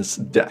Madness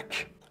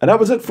deck. And that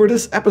was it for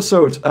this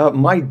episode.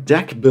 My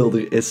deck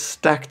builder is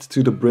stacked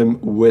to the brim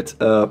with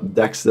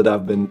decks that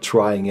I've been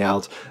trying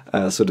out.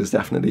 So there's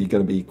definitely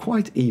going to be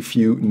quite a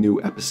few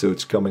new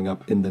episodes coming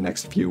up in the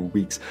next few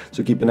weeks.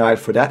 So keep an eye out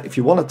for that. If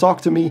you want to talk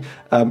to me,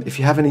 if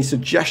you have any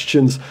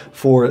suggestions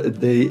for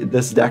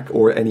this deck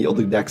or any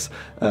other decks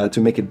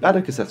to make it better,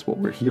 because that's what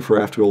we're here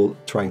for after all,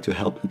 trying to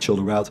help each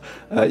other out,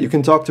 you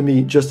can talk to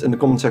me just in the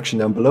comment section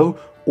down below.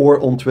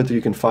 Or on Twitter,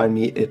 you can find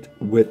me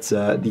with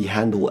the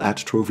handle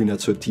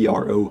 @TrophyNut, so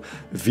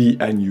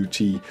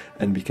TROVNUT,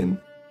 and we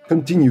can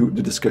continue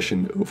the discussion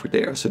over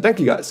there. So thank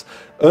you guys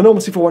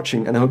enormously for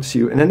watching, and I hope to see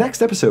you in the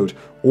next episode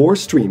or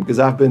stream, because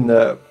I've been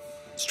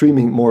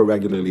streaming more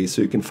regularly,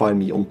 so you can find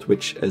me on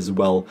Twitch as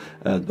well.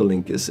 The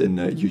link is in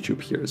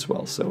YouTube here as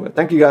well. So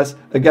thank you guys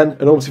again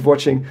enormously for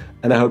watching,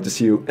 and I hope to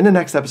see you in the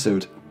next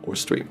episode or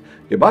stream.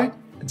 Goodbye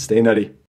and stay nutty.